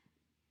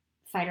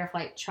fight or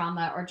flight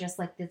trauma, or just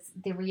like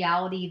the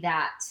reality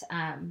that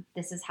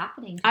this is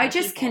happening. I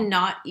just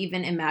cannot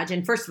even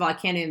imagine. First of all, I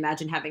can't even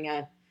imagine having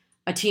a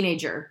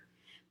teenager.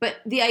 But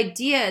the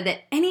idea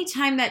that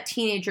anytime that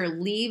teenager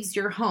leaves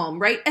your home,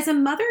 right, as a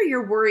mother,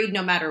 you're worried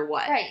no matter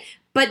what. Right.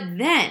 But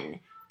then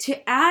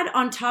to add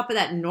on top of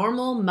that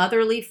normal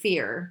motherly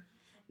fear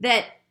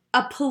that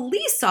a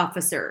police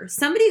officer,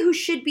 somebody who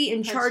should be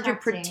in charge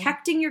of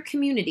protecting your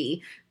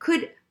community,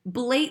 could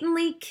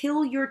blatantly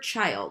kill your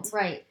child.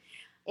 Right.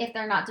 If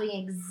they're not doing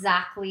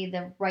exactly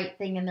the right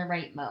thing in the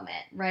right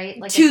moment, right?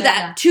 Like to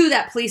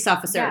that police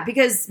officer,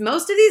 because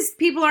most of these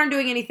people aren't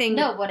doing anything.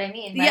 No, what I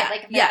mean, right? Yeah,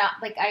 like not,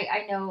 like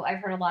I know I've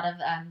heard a lot of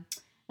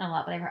not a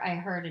lot, but I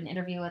heard an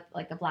interview with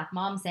like a Black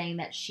mom saying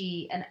that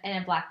she and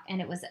it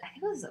was, I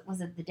think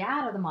was it the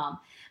dad or the mom,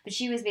 but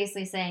she was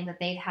basically saying that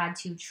they'd had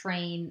to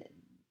train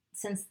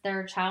since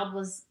their son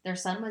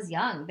was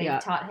young. They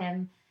taught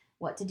him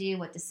what to do,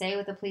 what to say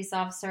with a police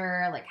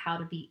officer, like how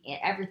to be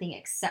everything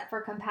except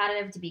for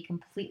combative, to be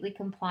completely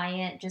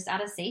compliant, just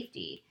out of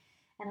safety.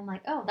 And I'm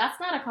like, oh, that's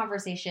not a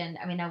conversation.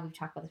 I mean, I know we've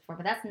talked about this before,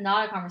 but that's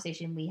not a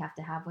conversation we have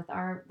to have with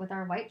our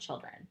white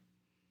children.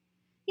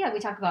 Yeah, we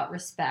talk about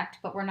respect,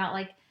 but we're not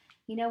like,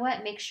 you know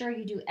what? Make sure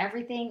you do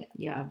everything.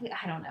 Yeah,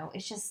 I don't know.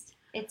 It's just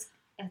it's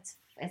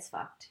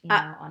fucked. You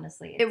know,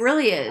 honestly, it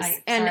really is.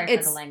 Sorry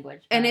for the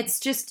language, and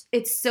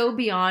it's so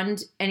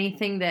beyond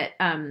anything that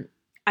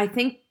I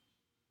think.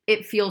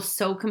 It feels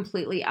so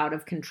completely out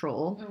of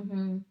control,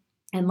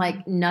 and like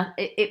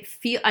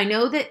I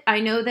know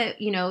that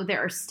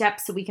there are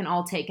steps that we can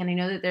all take, and I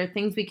know that there are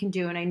things we can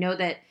do, and I know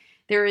that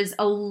there is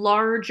a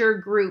larger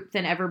group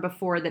than ever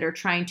before that are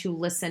trying to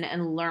listen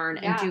and learn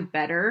and do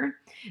better,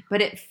 but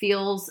it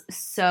feels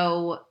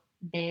so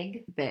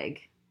big.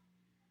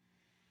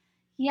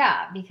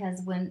 Yeah,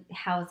 because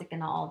how is it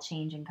going to all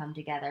change and come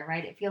together,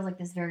 right? It feels like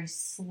this very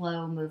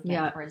slow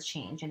movement towards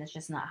change, and it's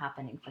just not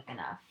happening quick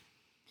enough.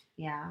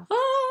 Yeah.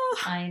 Oh,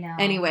 I know.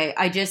 Anyway,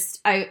 I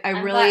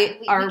I'm really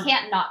glad we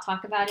can't not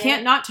talk about it.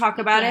 Can't not talk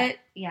about it.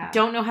 Yeah.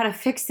 Don't know how to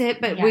fix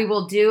it, but we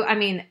will do. I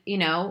mean,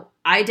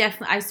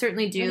 I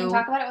certainly do. We can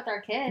talk about it with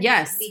our kids.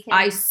 Yes.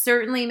 I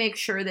certainly make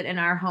sure that in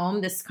our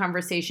home, this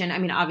conversation, I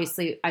mean,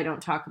 obviously I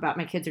don't talk about,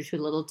 my kids are too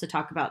little to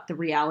talk about the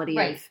reality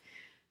of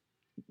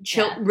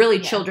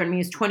children. I mean,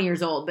 he's 20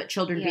 years old, but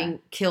children being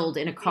killed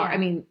in a car. I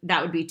mean,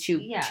 that would be too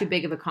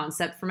big of a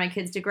concept for my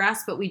kids to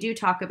grasp, but we do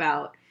talk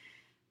about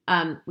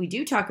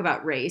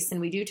race,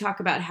 and we do talk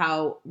about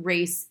how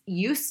race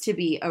used to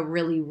be a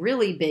really,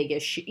 really big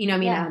issue.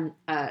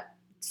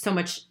 So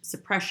much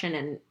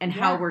suppression and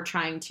how we're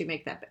trying to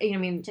make that,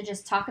 to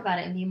just talk about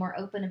it and be more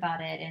open about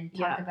it and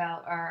talk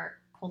about our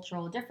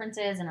cultural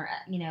differences and our,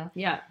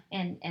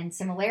 and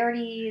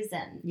similarities,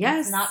 and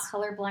it's not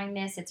color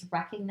blindness, it's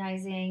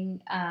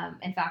recognizing,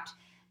 in fact,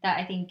 that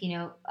I think,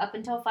 up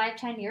until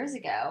 5-10 years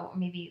ago, or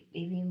maybe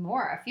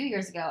more, a few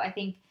years ago, I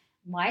think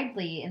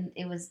widely, and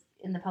it was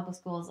in the public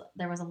schools,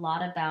 there was a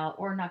lot about,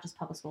 or not just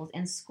public schools,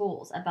 in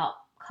schools, about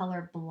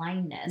color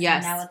blindness.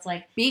 Yes. And now it's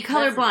like, be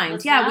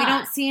colorblind. Yeah, we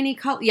don't see any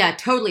color. Yeah,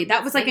 totally.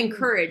 That was like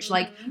encouraged.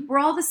 Like, we're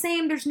all the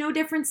same. There's no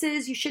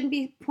differences. You shouldn't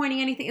be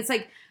pointing anything. It's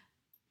like,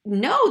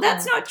 no,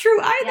 that's not true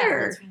either.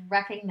 Yeah, let's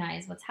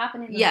recognize what's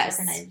happening.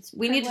 Yes.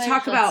 We need to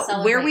talk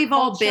about where we've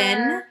all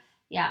been.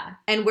 Yeah.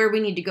 And where we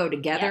need to go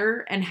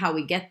together and how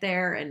we get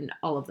there and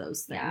all of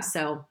those things. Yeah.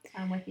 So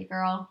I'm with you,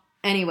 girl.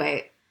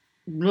 Anyway,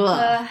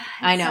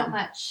 I know. So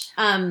much.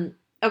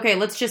 Okay,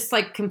 let's just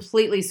like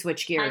completely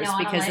switch gears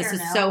because this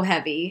is so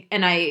heavy,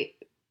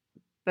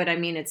 but I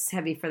mean it's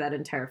heavy for that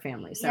entire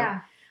family. So,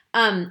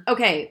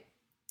 okay.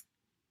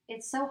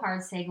 It's so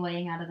hard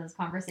segueing out of those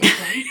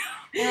conversations.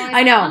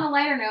 I know. On a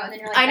lighter note, and then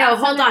you're like, I know.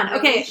 Hold on. Really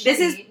okay,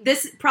 shitty.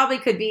 this probably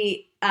could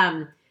be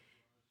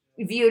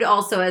viewed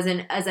also as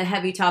a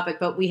heavy topic,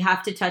 but we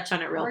have to touch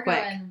on it real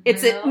quick.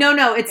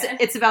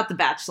 It's about The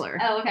Bachelor.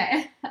 Oh,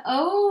 okay.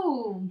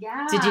 Oh,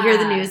 yeah. Did you hear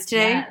the news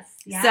today? Yes.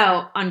 Yeah.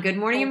 So on Good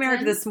Morning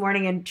America this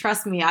morning, and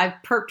trust me, I've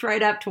perked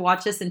right up to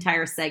watch this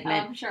entire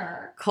segment. I'm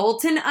sure.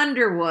 Colton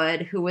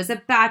Underwood, who was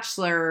the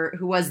Bachelor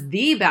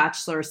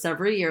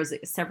several years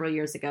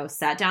ago,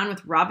 sat down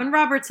with Robin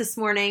Roberts this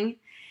morning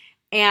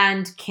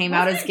and came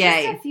out as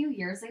gay. Just a few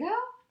years ago?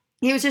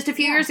 He was just a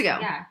few years ago.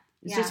 Yeah.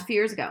 It was just a few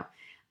years ago.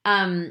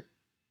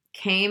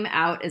 Came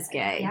out as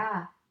gay.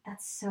 Yeah.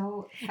 That's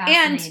so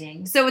fascinating.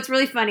 And so what's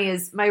really funny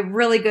is my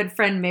really good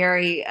friend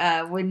Mary,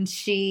 so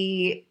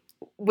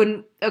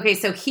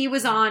he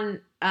was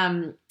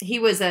he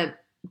was a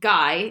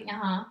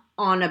guy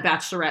on a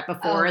Bachelorette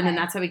before, and then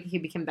that's how he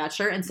became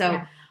Bachelor. And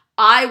so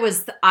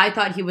I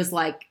thought he was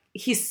like,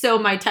 he's so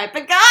my type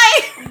of guy.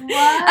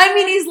 What? I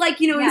mean, he's like,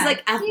 he's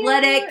like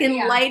athletic and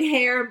light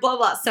hair and blah,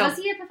 blah. So was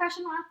he a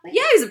professional athlete?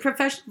 Yeah, he was a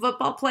professional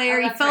football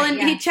player. He fell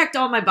in, he checked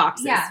all my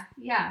boxes. Yeah,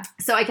 yeah.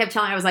 So I kept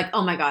telling her, I was like,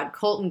 oh my God,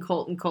 Colton.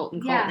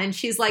 Yeah. And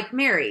she's like,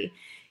 Mary,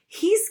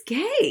 he's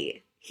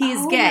gay.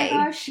 He's gay.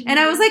 My gosh, and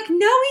I was like,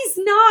 no, he's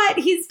not.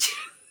 He's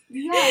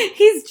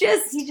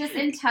just, he's just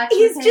in touch.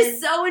 He's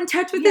just so in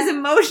touch with his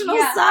emotional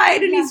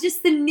side, and he's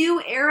just the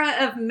new era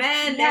of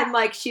men. Yeah. And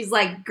like, she's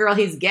like, girl,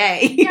 he's gay.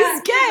 He's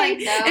gay. Like,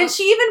 no. And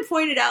she even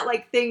pointed out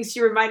like things. She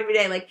reminded me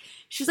today, like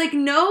she was like,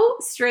 no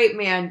straight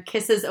man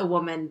kisses a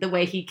woman the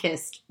way he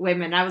kissed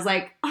women. I was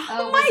like,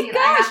 oh my gosh.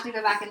 I have to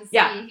go back and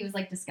see. He was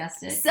like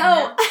disgusted.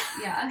 So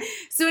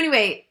So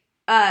anyway,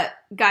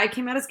 guy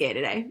came out as gay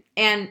today,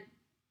 and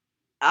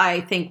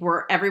I think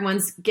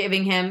everyone's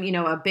giving him,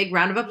 a big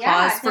round of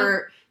applause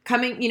for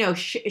coming,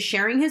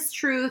 sharing his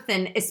truth,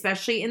 and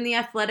especially in the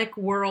athletic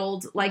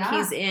world like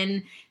he's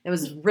in. It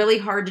was really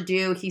hard to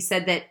do. He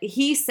said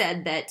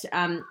that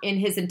in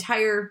his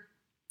entire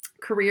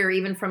career,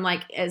 even from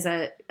like as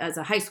a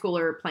high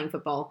schooler playing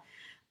football,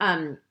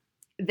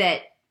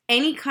 that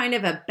any kind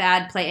of a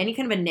bad play, any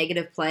kind of a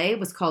negative play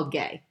was called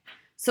gay.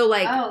 So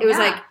like it was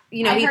like,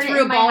 he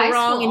threw a ball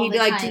wrong and he'd be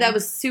like, dude, that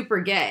was super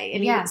gay.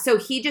 And so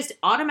he just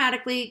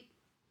automatically,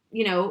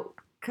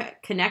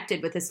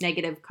 connected with this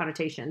negative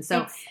connotation.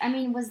 So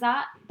was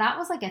that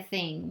was like a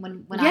thing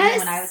when I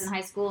was in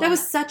high school. That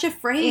was such a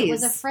phrase. It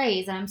was a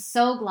phrase, and I'm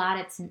so glad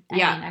it's. I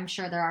mean, I'm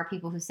sure there are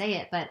people who say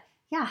it, but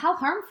yeah, how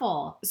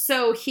harmful.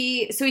 So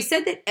he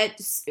said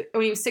that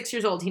when he was 6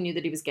 years old, he knew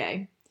that he was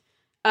gay.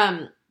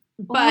 But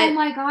oh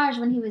my gosh,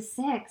 when he was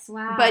 6,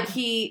 wow. But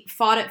he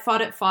fought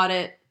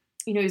it.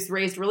 He was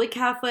raised really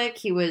Catholic.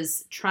 He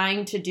was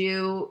trying to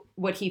do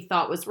what he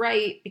thought was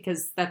right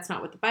because that's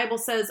not what the Bible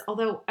says.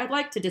 Although I'd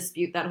like to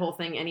dispute that whole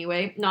thing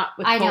anyway. Not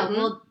with Colton. I know.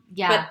 Well,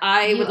 yeah. But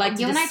I would like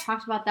to. You and I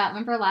talked about that.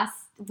 Remember last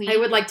week? I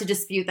would like to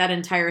dispute that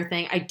entire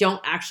thing. I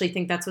don't actually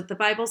think that's what the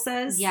Bible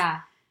says.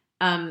 Yeah.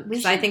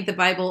 Because I think the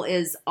Bible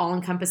is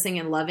all-encompassing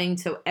and loving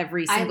to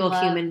every single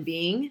human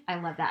being. I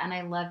love that, and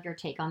I love your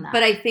take on that.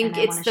 But I think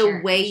it's the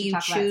way you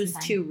choose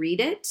to read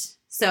it.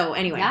 So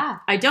anyway, Yeah.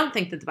 I don't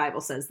think that the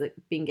Bible says that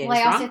being gay is Well,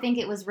 I wrong. also think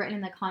it was written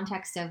in the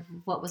context of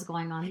what was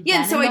going on.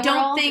 Yeah, then so in the I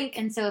don't world. think-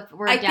 And so if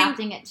we're I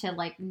adapting it to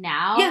like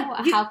now,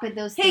 how could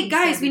those? Hey things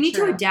guys, still we be need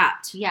true? to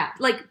adapt. Yeah.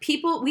 Like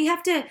people, we've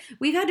had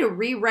to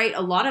rewrite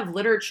a lot of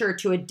literature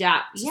to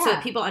adapt so Yeah.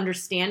 that people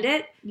understand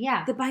it.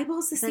 Yeah. The Bible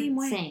is the same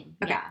way. Same.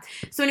 Okay. Yeah.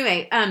 So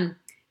anyway,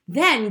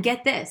 then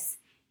get this.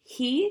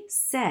 He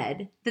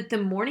said that the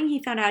morning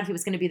he found out he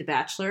was going to be the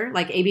Bachelor,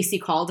 like ABC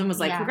called and was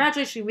like, Yeah.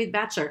 congratulations, you're going to be the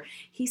Bachelor.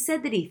 He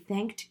said that he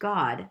thanked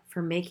God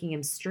for making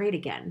him straight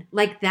again.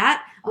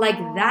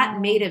 That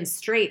made him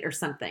straight or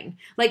something.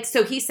 Like,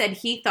 so he said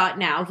he thought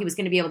now he was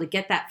going to be able to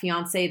get that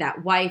fiance,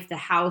 that wife, the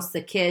house,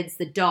 the kids,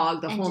 the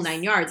dog, the whole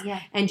 9 yards,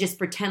 Yeah. and just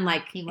pretend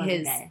like He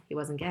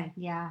wasn't gay.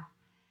 He. Yeah.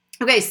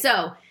 Okay,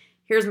 so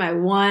here's my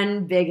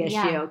one big issue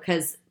Yeah.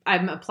 because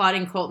I'm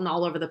applauding Colton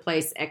all over the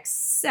place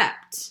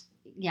except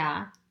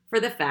Yeah. for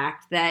the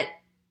fact that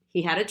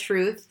he had a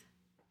truth,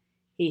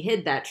 he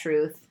hid that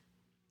truth,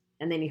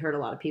 and then he hurt a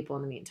lot of people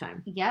in the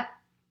meantime. Yep.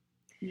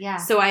 Yeah.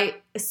 So I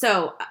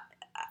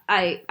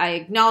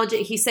acknowledge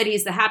it. He said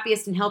he's the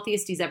happiest and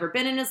healthiest he's ever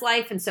been in his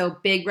life, and so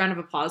big round of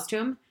applause to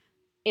him.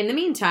 In the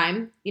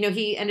meantime,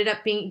 he ended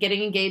up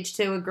getting engaged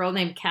to a girl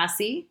named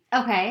Cassie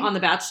Okay. on The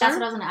Bachelor. That's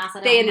what I was going to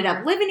ask. They ended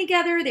up living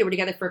together. They were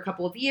together for a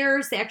couple of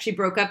years. They actually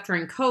broke up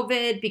during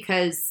COVID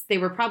because they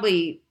were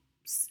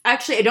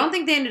actually, I don't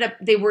think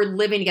they were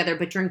living together,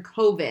 but during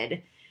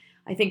COVID,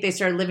 I think they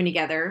started living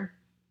together.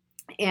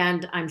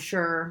 And I'm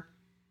sure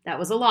that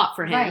was a lot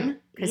for him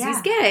because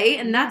he's gay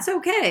and that's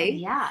okay.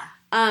 Yeah.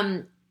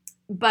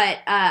 But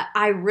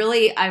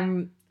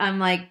I'm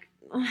like,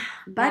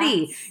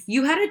 buddy,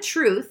 you had a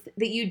truth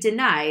that you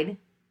denied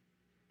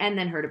and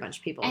then hurt a bunch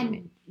of people.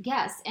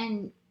 Yes.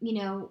 And,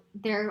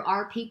 there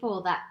are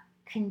people that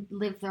can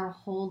live their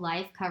whole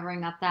life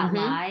covering up that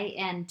lie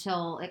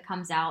until it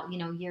comes out,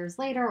 years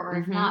later, or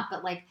if not.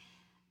 But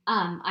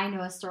I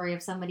know a story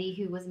of somebody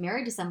who was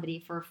married to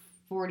somebody for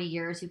 40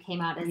 years who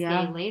came out as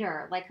gay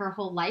later. Like her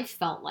whole life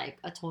felt like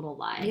a total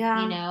lie,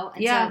 And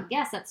so,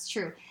 yes, that's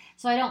true.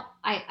 So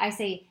I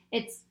say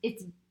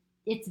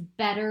it's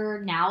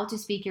better now to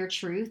speak your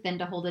truth than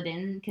to hold it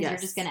in because you're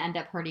just going to end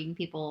up hurting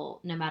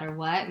people no matter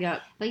what.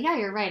 Yep. But yeah,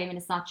 you're right. I mean,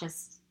 it's not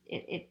just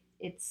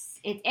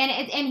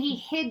and he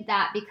hid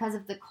that because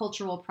of the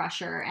cultural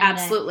pressure and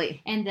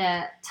absolutely and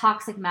the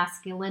toxic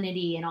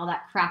masculinity and all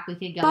that crap we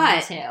could go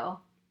into.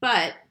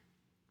 But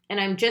and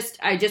I just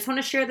want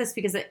to share this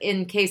because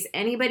in case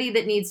anybody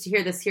that needs to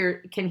hear this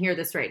can hear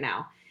this right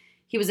now.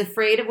 He was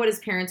afraid of what his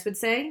parents would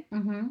say.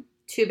 Mm-hmm.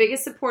 Two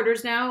biggest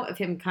supporters now of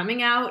him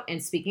coming out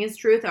and speaking his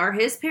truth are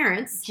his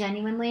parents.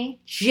 Genuinely.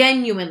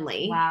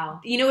 Wow.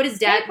 You know what his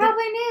dad... They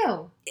probably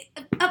knew.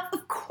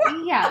 Of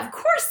course. Yeah. Of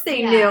course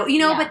they knew.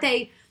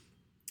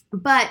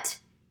 But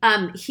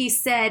he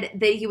said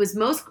that he was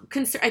most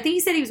concerned... I think he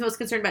said he was most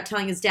concerned about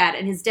telling his dad.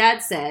 And his dad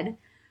said,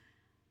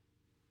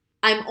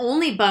 I'm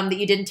only bummed that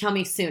you didn't tell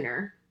me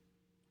sooner.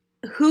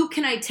 Who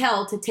can I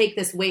tell to take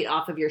this weight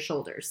off of your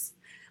shoulders?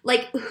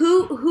 Like,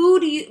 who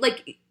do you...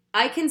 Like...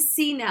 I can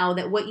see now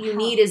that what you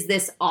need is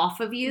this off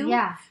of you.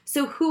 Yeah.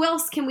 So who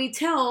else can we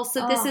tell?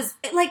 So this is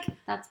like...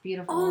 That's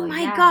beautiful. Oh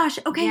my gosh.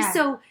 Okay,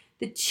 so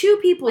the two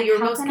people you're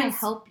most... How can I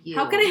help you?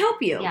 How can I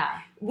help you? Yeah.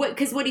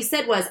 Because what he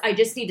said was, I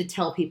just need to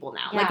tell people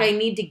now. Yeah. Like, I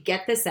need to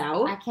get this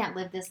out. I can't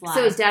live this life.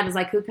 So his dad was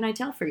like, who can I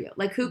tell for you?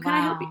 Like, who can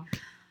I help you?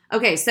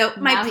 Okay, so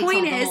my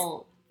point is...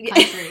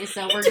 country,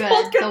 so we're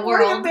good. The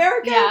world.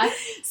 America. Yeah.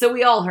 So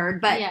we all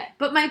heard.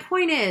 But my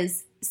point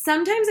is...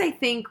 Sometimes I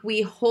think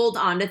we hold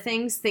on to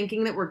things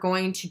thinking that we're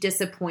going to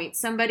disappoint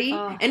somebody.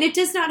 And it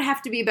does not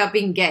have to be about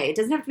being gay. It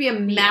doesn't have to be a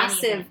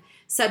massive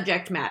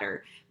subject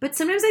matter. But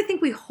sometimes I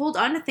think we hold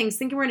on to things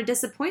thinking we're going to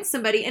disappoint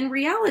somebody. In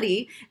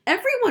reality,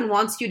 everyone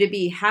wants you to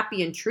be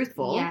happy and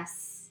truthful.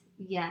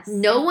 Yes.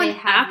 No one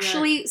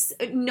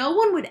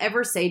would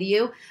ever say to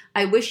you,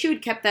 I wish you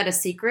had kept that a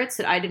secret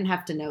so that I didn't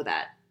have to know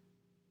that.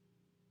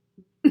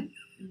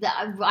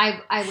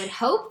 I would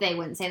hope they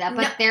wouldn't say that,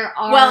 but there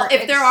are. Well,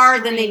 if there are,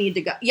 then they need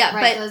to go. Yeah,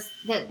 right,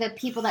 but the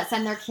people that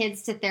send their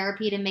kids to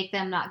therapy to make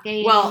them not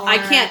gay. Well,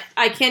 anymore,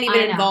 I can't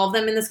even involve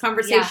them in this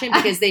conversation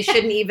because they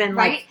shouldn't even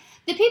right.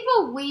 The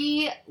people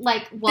we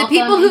welcome, the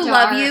people who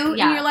love you in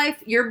your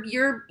life,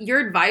 your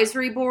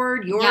advisory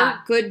board, your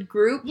good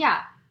group.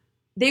 Yeah.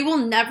 They will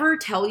never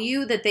tell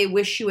you that they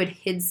wish you had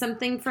hid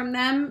something from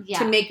them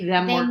to make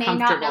them more comfortable. They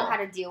may not know how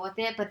to deal with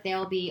it, but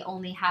they'll be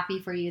only happy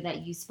for you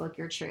that you spoke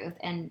your truth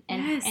and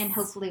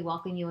hopefully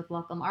welcome you with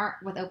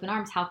open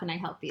arms. How can I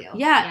help you?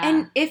 Yeah,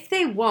 and if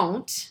they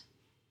won't,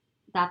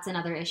 that's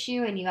another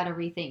issue, and you got to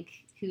rethink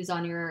who's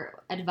on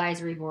your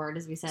advisory board,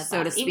 as we said,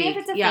 so to speak. Even if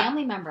it's a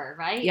family member,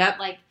 right? Yep.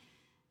 Like,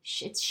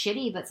 it's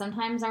shitty, but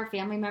sometimes our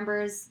family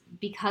members,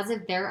 because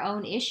of their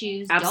own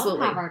issues, Absolutely.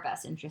 don't have our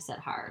best interests at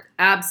heart.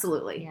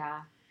 Absolutely.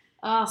 Yeah.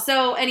 Oh,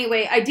 so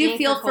anyway, I do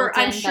feel for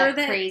Colton, I'm sure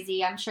that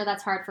crazy. I'm sure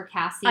that's hard for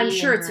Cassie. I'm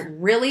sure it's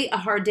really a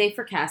hard day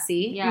for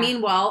Cassie. Yeah.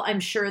 Meanwhile, I'm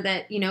sure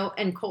that,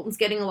 and Colton's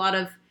getting a lot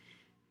of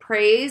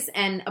praise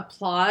and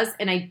applause,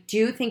 and I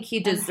do think he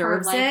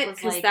deserves it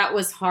because that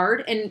was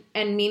hard. And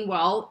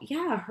meanwhile,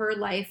 yeah, her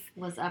life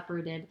was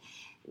uprooted.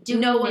 Do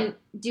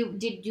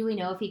we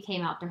know if he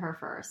came out to her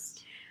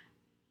first?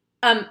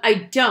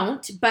 I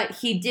don't, but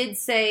he did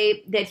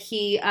say that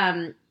he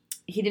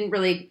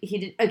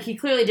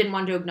clearly didn't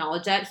want to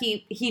acknowledge that.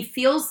 He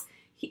feels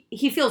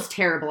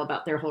terrible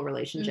about their whole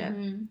relationship.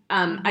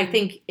 I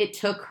think it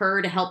took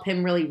her to help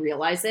him really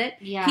realize it.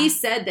 Yeah. He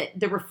said that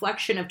the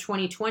reflection of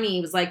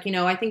 2020 was like,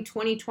 I think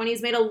 2020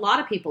 has made a lot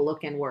of people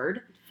look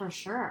inward. For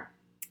sure.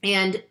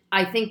 And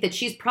I think that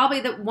she's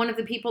probably one of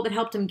the people that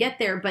helped him get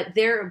there, but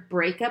their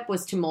breakup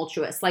was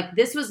tumultuous. Like,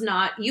 this was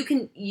not,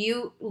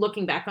 you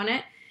looking back on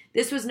it,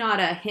 this was not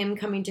a him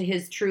coming to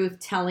his truth,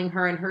 telling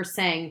her and her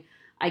saying,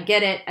 I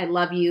get it, I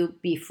love you,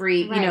 be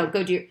free, right.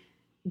 Go do your...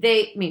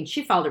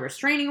 she filed a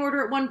restraining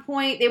order at one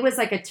point. It was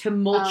like a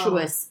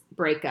tumultuous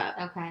breakup.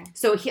 Okay.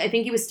 So I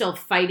think he was still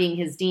fighting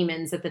his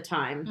demons at the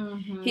time.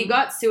 Mm-hmm. He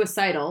got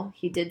suicidal,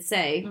 he did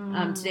say,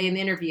 today in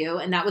the interview,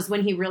 and that was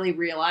when he really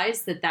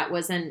realized that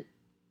wasn't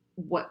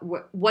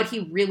what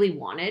he really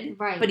wanted.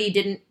 Right. But he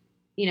didn't,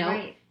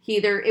 right.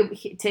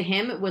 To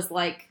him, it was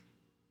like,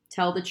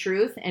 tell the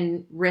truth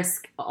and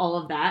risk all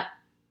of that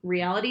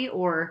reality,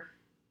 or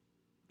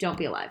don't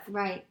be alive.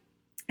 Right.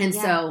 And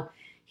so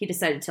he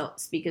decided to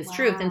speak his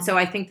truth. And so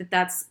I think that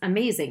that's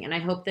amazing. And I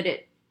hope that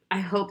it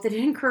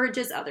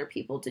encourages other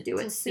people to do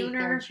it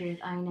sooner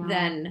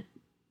than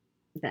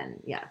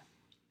yeah.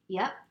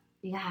 Yep.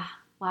 Yeah.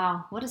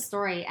 Wow. What a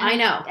story. And I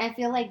know. I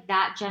feel like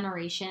that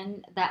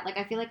generation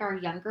I feel like our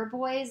younger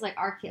boys, like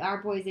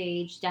our boys'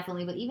 age,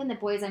 definitely, but even the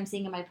boys I'm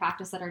seeing in my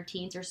practice that are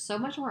teens are so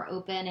much more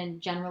open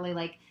and generally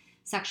like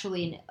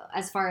sexually,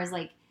 as far as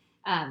like,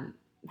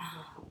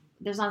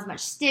 there's not as much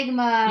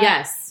stigma.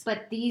 Yes.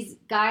 But these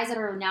guys that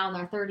are now in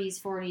their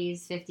 30s,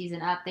 40s, 50s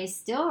and up, they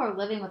still are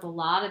living with a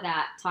lot of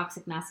that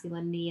toxic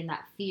masculinity and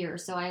that fear.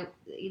 So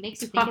it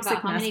makes you think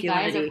about how many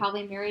guys are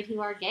probably married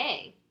who are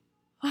gay.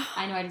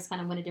 I know I just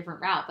kind of went a different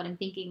route, but I'm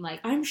thinking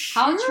like, I'm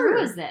sure. How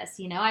true is this?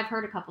 I've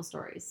heard a couple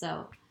stories.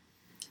 So,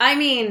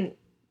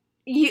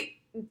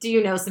 do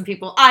you know some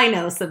people? I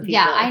know some people.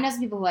 Yeah, I know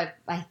some people who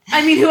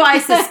who I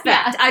suspect.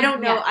 Yeah. I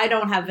don't know. Yeah. I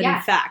don't have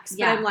any facts,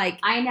 but I'm like,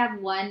 I have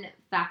one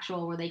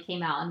factual where they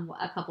came out and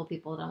a couple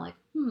people that I'm like,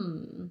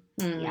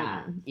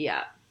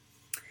 yeah.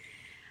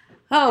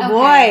 Oh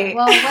boy.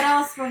 Well, what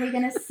else were we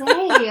gonna say?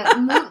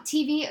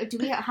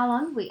 TV. How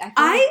long have we?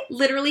 I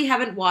literally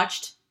haven't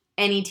watched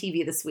any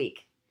TV this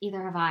week.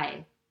 Either have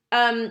I.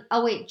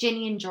 Wait,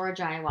 Ginny and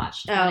Georgia I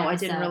watched. I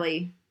didn't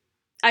really.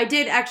 I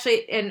did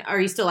actually. And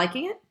are you still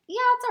liking it? Yeah,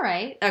 it's all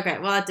right. Okay,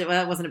 well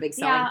that wasn't a big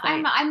selling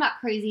point. I'm not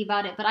crazy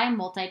about it, but I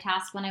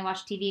multitask when I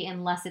watch TV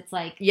unless it's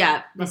like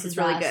this is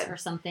really good or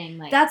something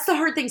like. That's the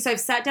hard thing. So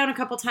I've sat down a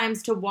couple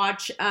times to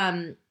watch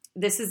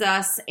This Is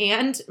Us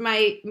and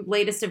my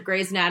latest of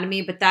Grey's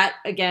Anatomy, but that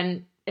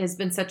again has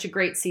been such a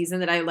great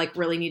season that I like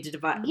really need to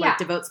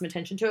devote some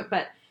attention to it.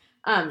 But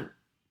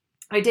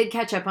I did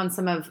catch up on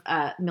some of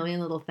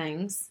Million Little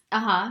Things.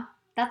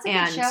 That's a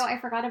good show. I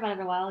forgot about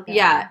it a while ago.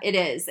 Yeah, it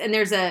is. And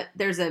there's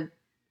a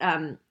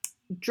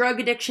drug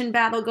addiction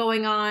battle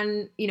going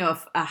on,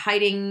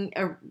 hiding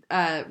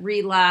a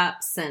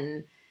relapse,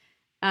 and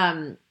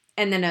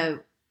then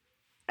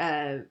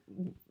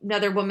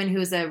another woman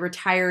who's a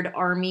retired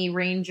Army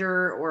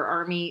Ranger or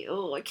Army,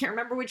 I can't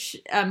remember which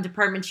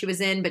department she was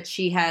in, but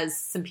she has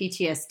some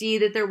PTSD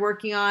that they're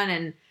working on.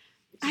 And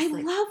I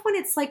love when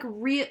it's like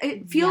real,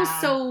 it feels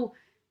so,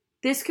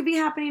 this could be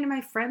happening to my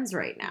friends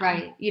right now.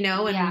 Right.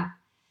 And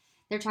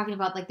they're talking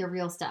about like the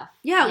real stuff.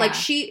 Yeah, like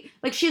she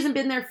hasn't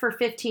been there for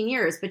 15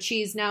 years, but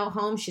she's now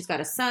home. She's got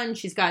a son.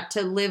 She's got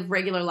to live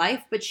regular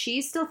life, but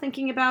she's still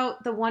thinking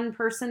about the one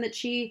person that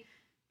she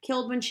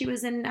killed when she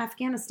was in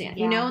Afghanistan,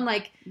 and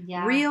like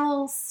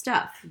real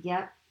stuff.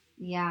 Yep.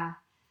 Yeah.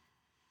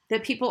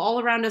 That people all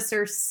around us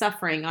are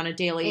suffering on a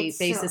daily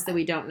basis that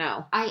we don't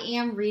know. I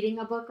am reading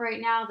a book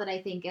right now that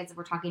I think, as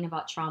we're talking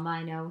about trauma,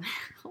 I know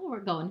we're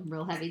going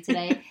real heavy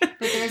today, but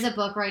there's a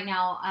book right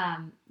now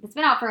that's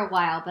been out for a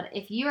while, but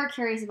if you are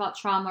curious about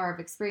trauma or have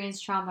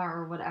experienced trauma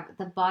or whatever,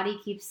 The Body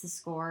Keeps the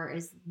Score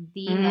is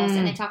the most,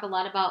 and they talk a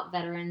lot about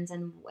veterans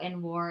and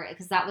war,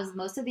 because that was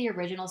most of the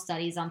original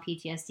studies on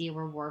PTSD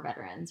were war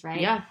veterans, right?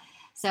 Yeah.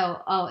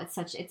 So, it's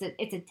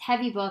a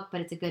heavy book,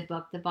 but it's a good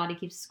book. The Body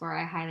Keeps the Score.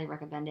 I highly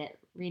recommend it.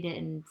 Read it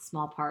in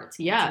small parts.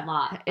 Yeah. It's a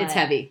lot. It's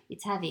heavy.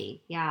 It's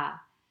heavy. Yeah.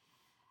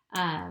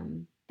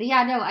 But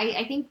yeah, no,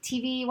 I think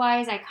TV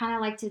wise, I kind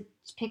of like to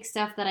pick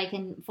stuff that I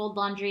can fold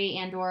laundry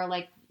and or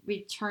like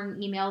return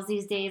emails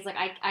these days. Like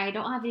I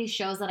don't have any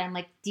shows that I'm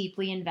like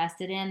deeply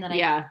invested in that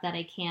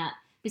I can't,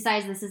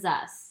 besides This Is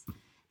Us,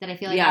 that I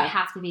feel like I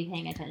have to be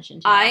paying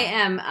attention to. I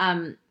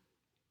am,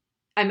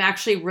 I'm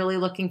actually really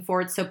looking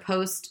forward. So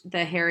post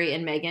the Harry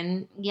and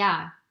Meghan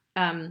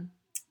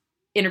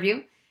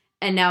interview,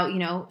 and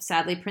now,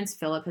 sadly, Prince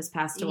Philip has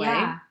passed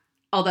away.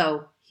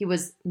 Although he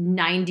was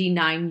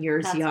 99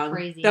 years That's young.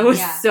 Crazy. That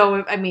was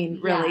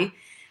really.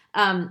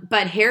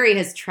 But Harry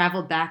has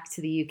traveled back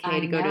to the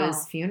UK to go to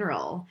his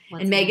funeral.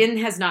 And Meghan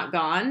has not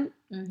gone.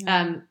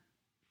 Mm-hmm.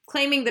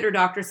 claiming that her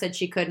doctor said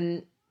she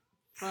couldn't.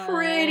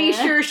 Pretty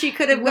sure she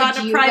could have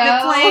gotten a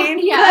private go? plane.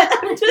 Yeah.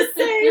 But I'm just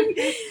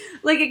saying.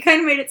 Like, it kind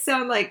of made it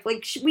sound like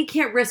we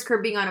can't risk her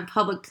being on a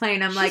public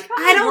plane. I'm like,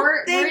 I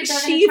don't think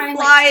she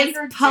flies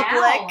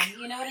public. Down.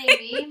 You know what I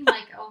mean?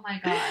 Like, oh my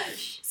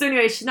gosh. So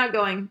anyway, she's not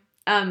going.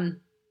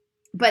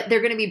 But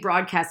they're going to be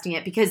broadcasting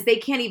it because they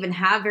can't even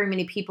have very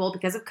many people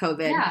because of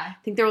COVID. Yeah. I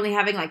think they're only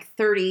having like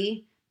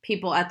 30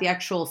 people at the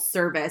actual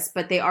service,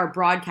 but they are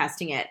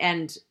broadcasting it.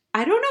 And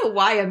I don't know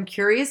why. I'm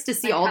curious to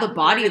see like all the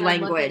body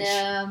language.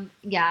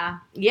 Yeah.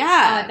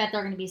 Yeah. Oh, I bet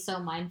they're going to be so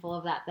mindful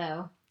of that,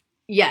 though.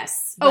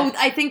 Yes. But,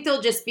 I think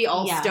they'll just be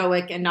all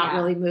stoic and not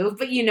really move.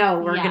 But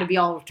we're going to be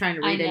all trying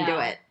to read into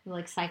it.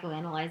 Like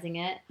psychoanalyzing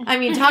it. I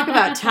mean, talk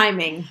about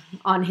timing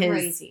on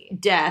his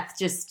death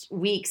just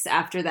weeks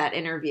after that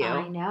interview.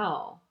 I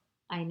know.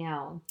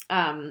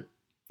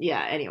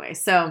 Yeah, anyway.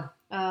 So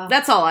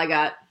that's all I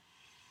got.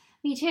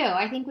 Me too.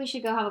 I think we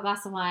should go have a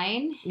glass of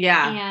wine.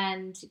 Yeah.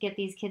 And get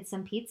these kids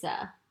some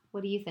pizza.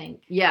 What do you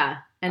think? Yeah.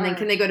 And then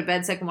can they go to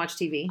bed so I can watch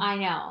TV? I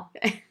know.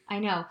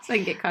 So I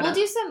can get caught up. We'll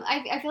do some,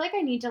 I feel like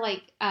I need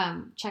to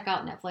check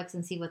out Netflix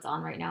and see what's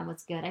on right now and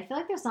what's good. I feel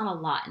like there's not a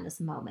lot in this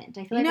moment.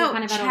 I feel like we're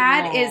kind of at a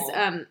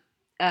lull.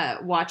 Chad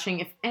is watching,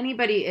 if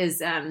anybody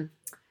is,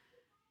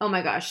 oh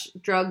my gosh,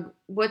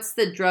 what's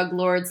the drug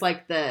lords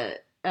like the,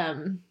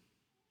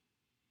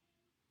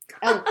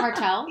 Oh,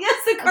 Cartel?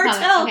 Yes, the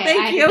Cartel. Okay,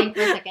 Thank you. Think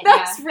for a second.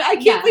 I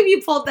can't believe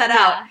you pulled that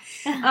out.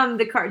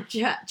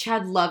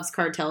 Chad loves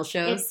cartel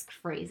shows. It's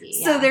crazy.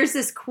 So there's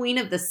this Queen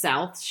of the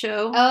South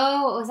show.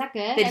 Oh, was that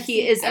good? That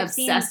he is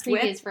obsessed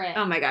with.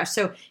 Oh my gosh.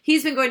 So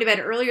he's been going to bed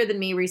earlier than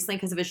me recently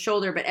because of his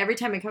shoulder, but every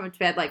time I come up to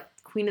bed, like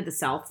Queen of the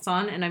South's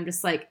on, and I'm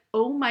just like,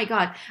 oh my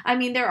God. I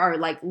mean, there are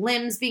like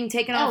limbs being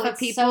taken off of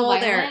people. So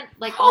there.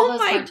 Like all those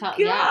cartels.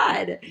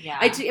 God. Yeah.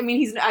 I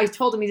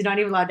told him he's not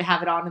even allowed to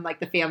have it on in like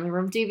the family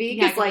room TV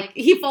because like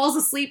he falls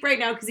asleep right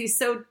now because he's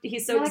so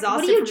exhausted.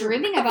 What are you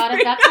dreaming about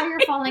if that's how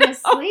you're falling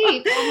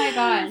asleep? Oh my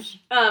gosh.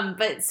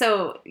 But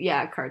so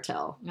yeah,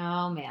 Cartel.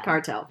 Oh man.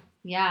 Cartel.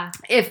 Yeah.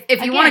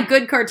 If you want a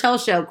good cartel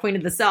show, Queen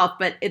of the South,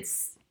 but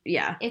it's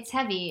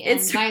heavy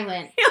and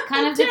violent.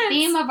 Kind of the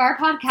theme of our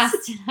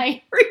podcast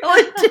tonight. Real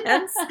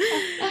intense.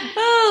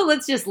 Oh,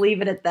 let's just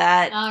leave it at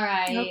that. All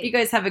right. I hope you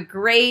guys have a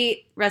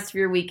great rest of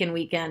your week and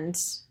weekend.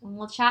 And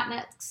we'll chat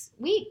next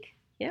week.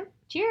 Yep.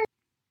 Cheers.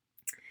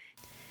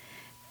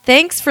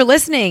 Thanks for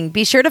listening.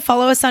 Be sure to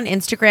follow us on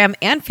Instagram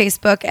and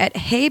Facebook at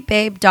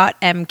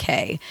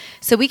heybabe.mk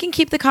so we can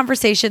keep the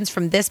conversations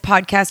from this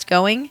podcast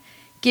going,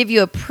 give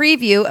you a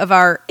preview of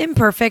our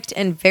imperfect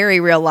and very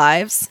real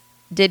lives.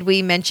 Did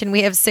we mention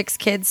we have 6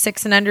 kids,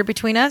 6 and under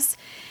between us?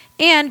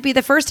 And be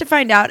the first to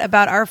find out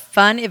about our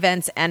fun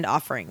events and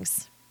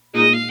offerings.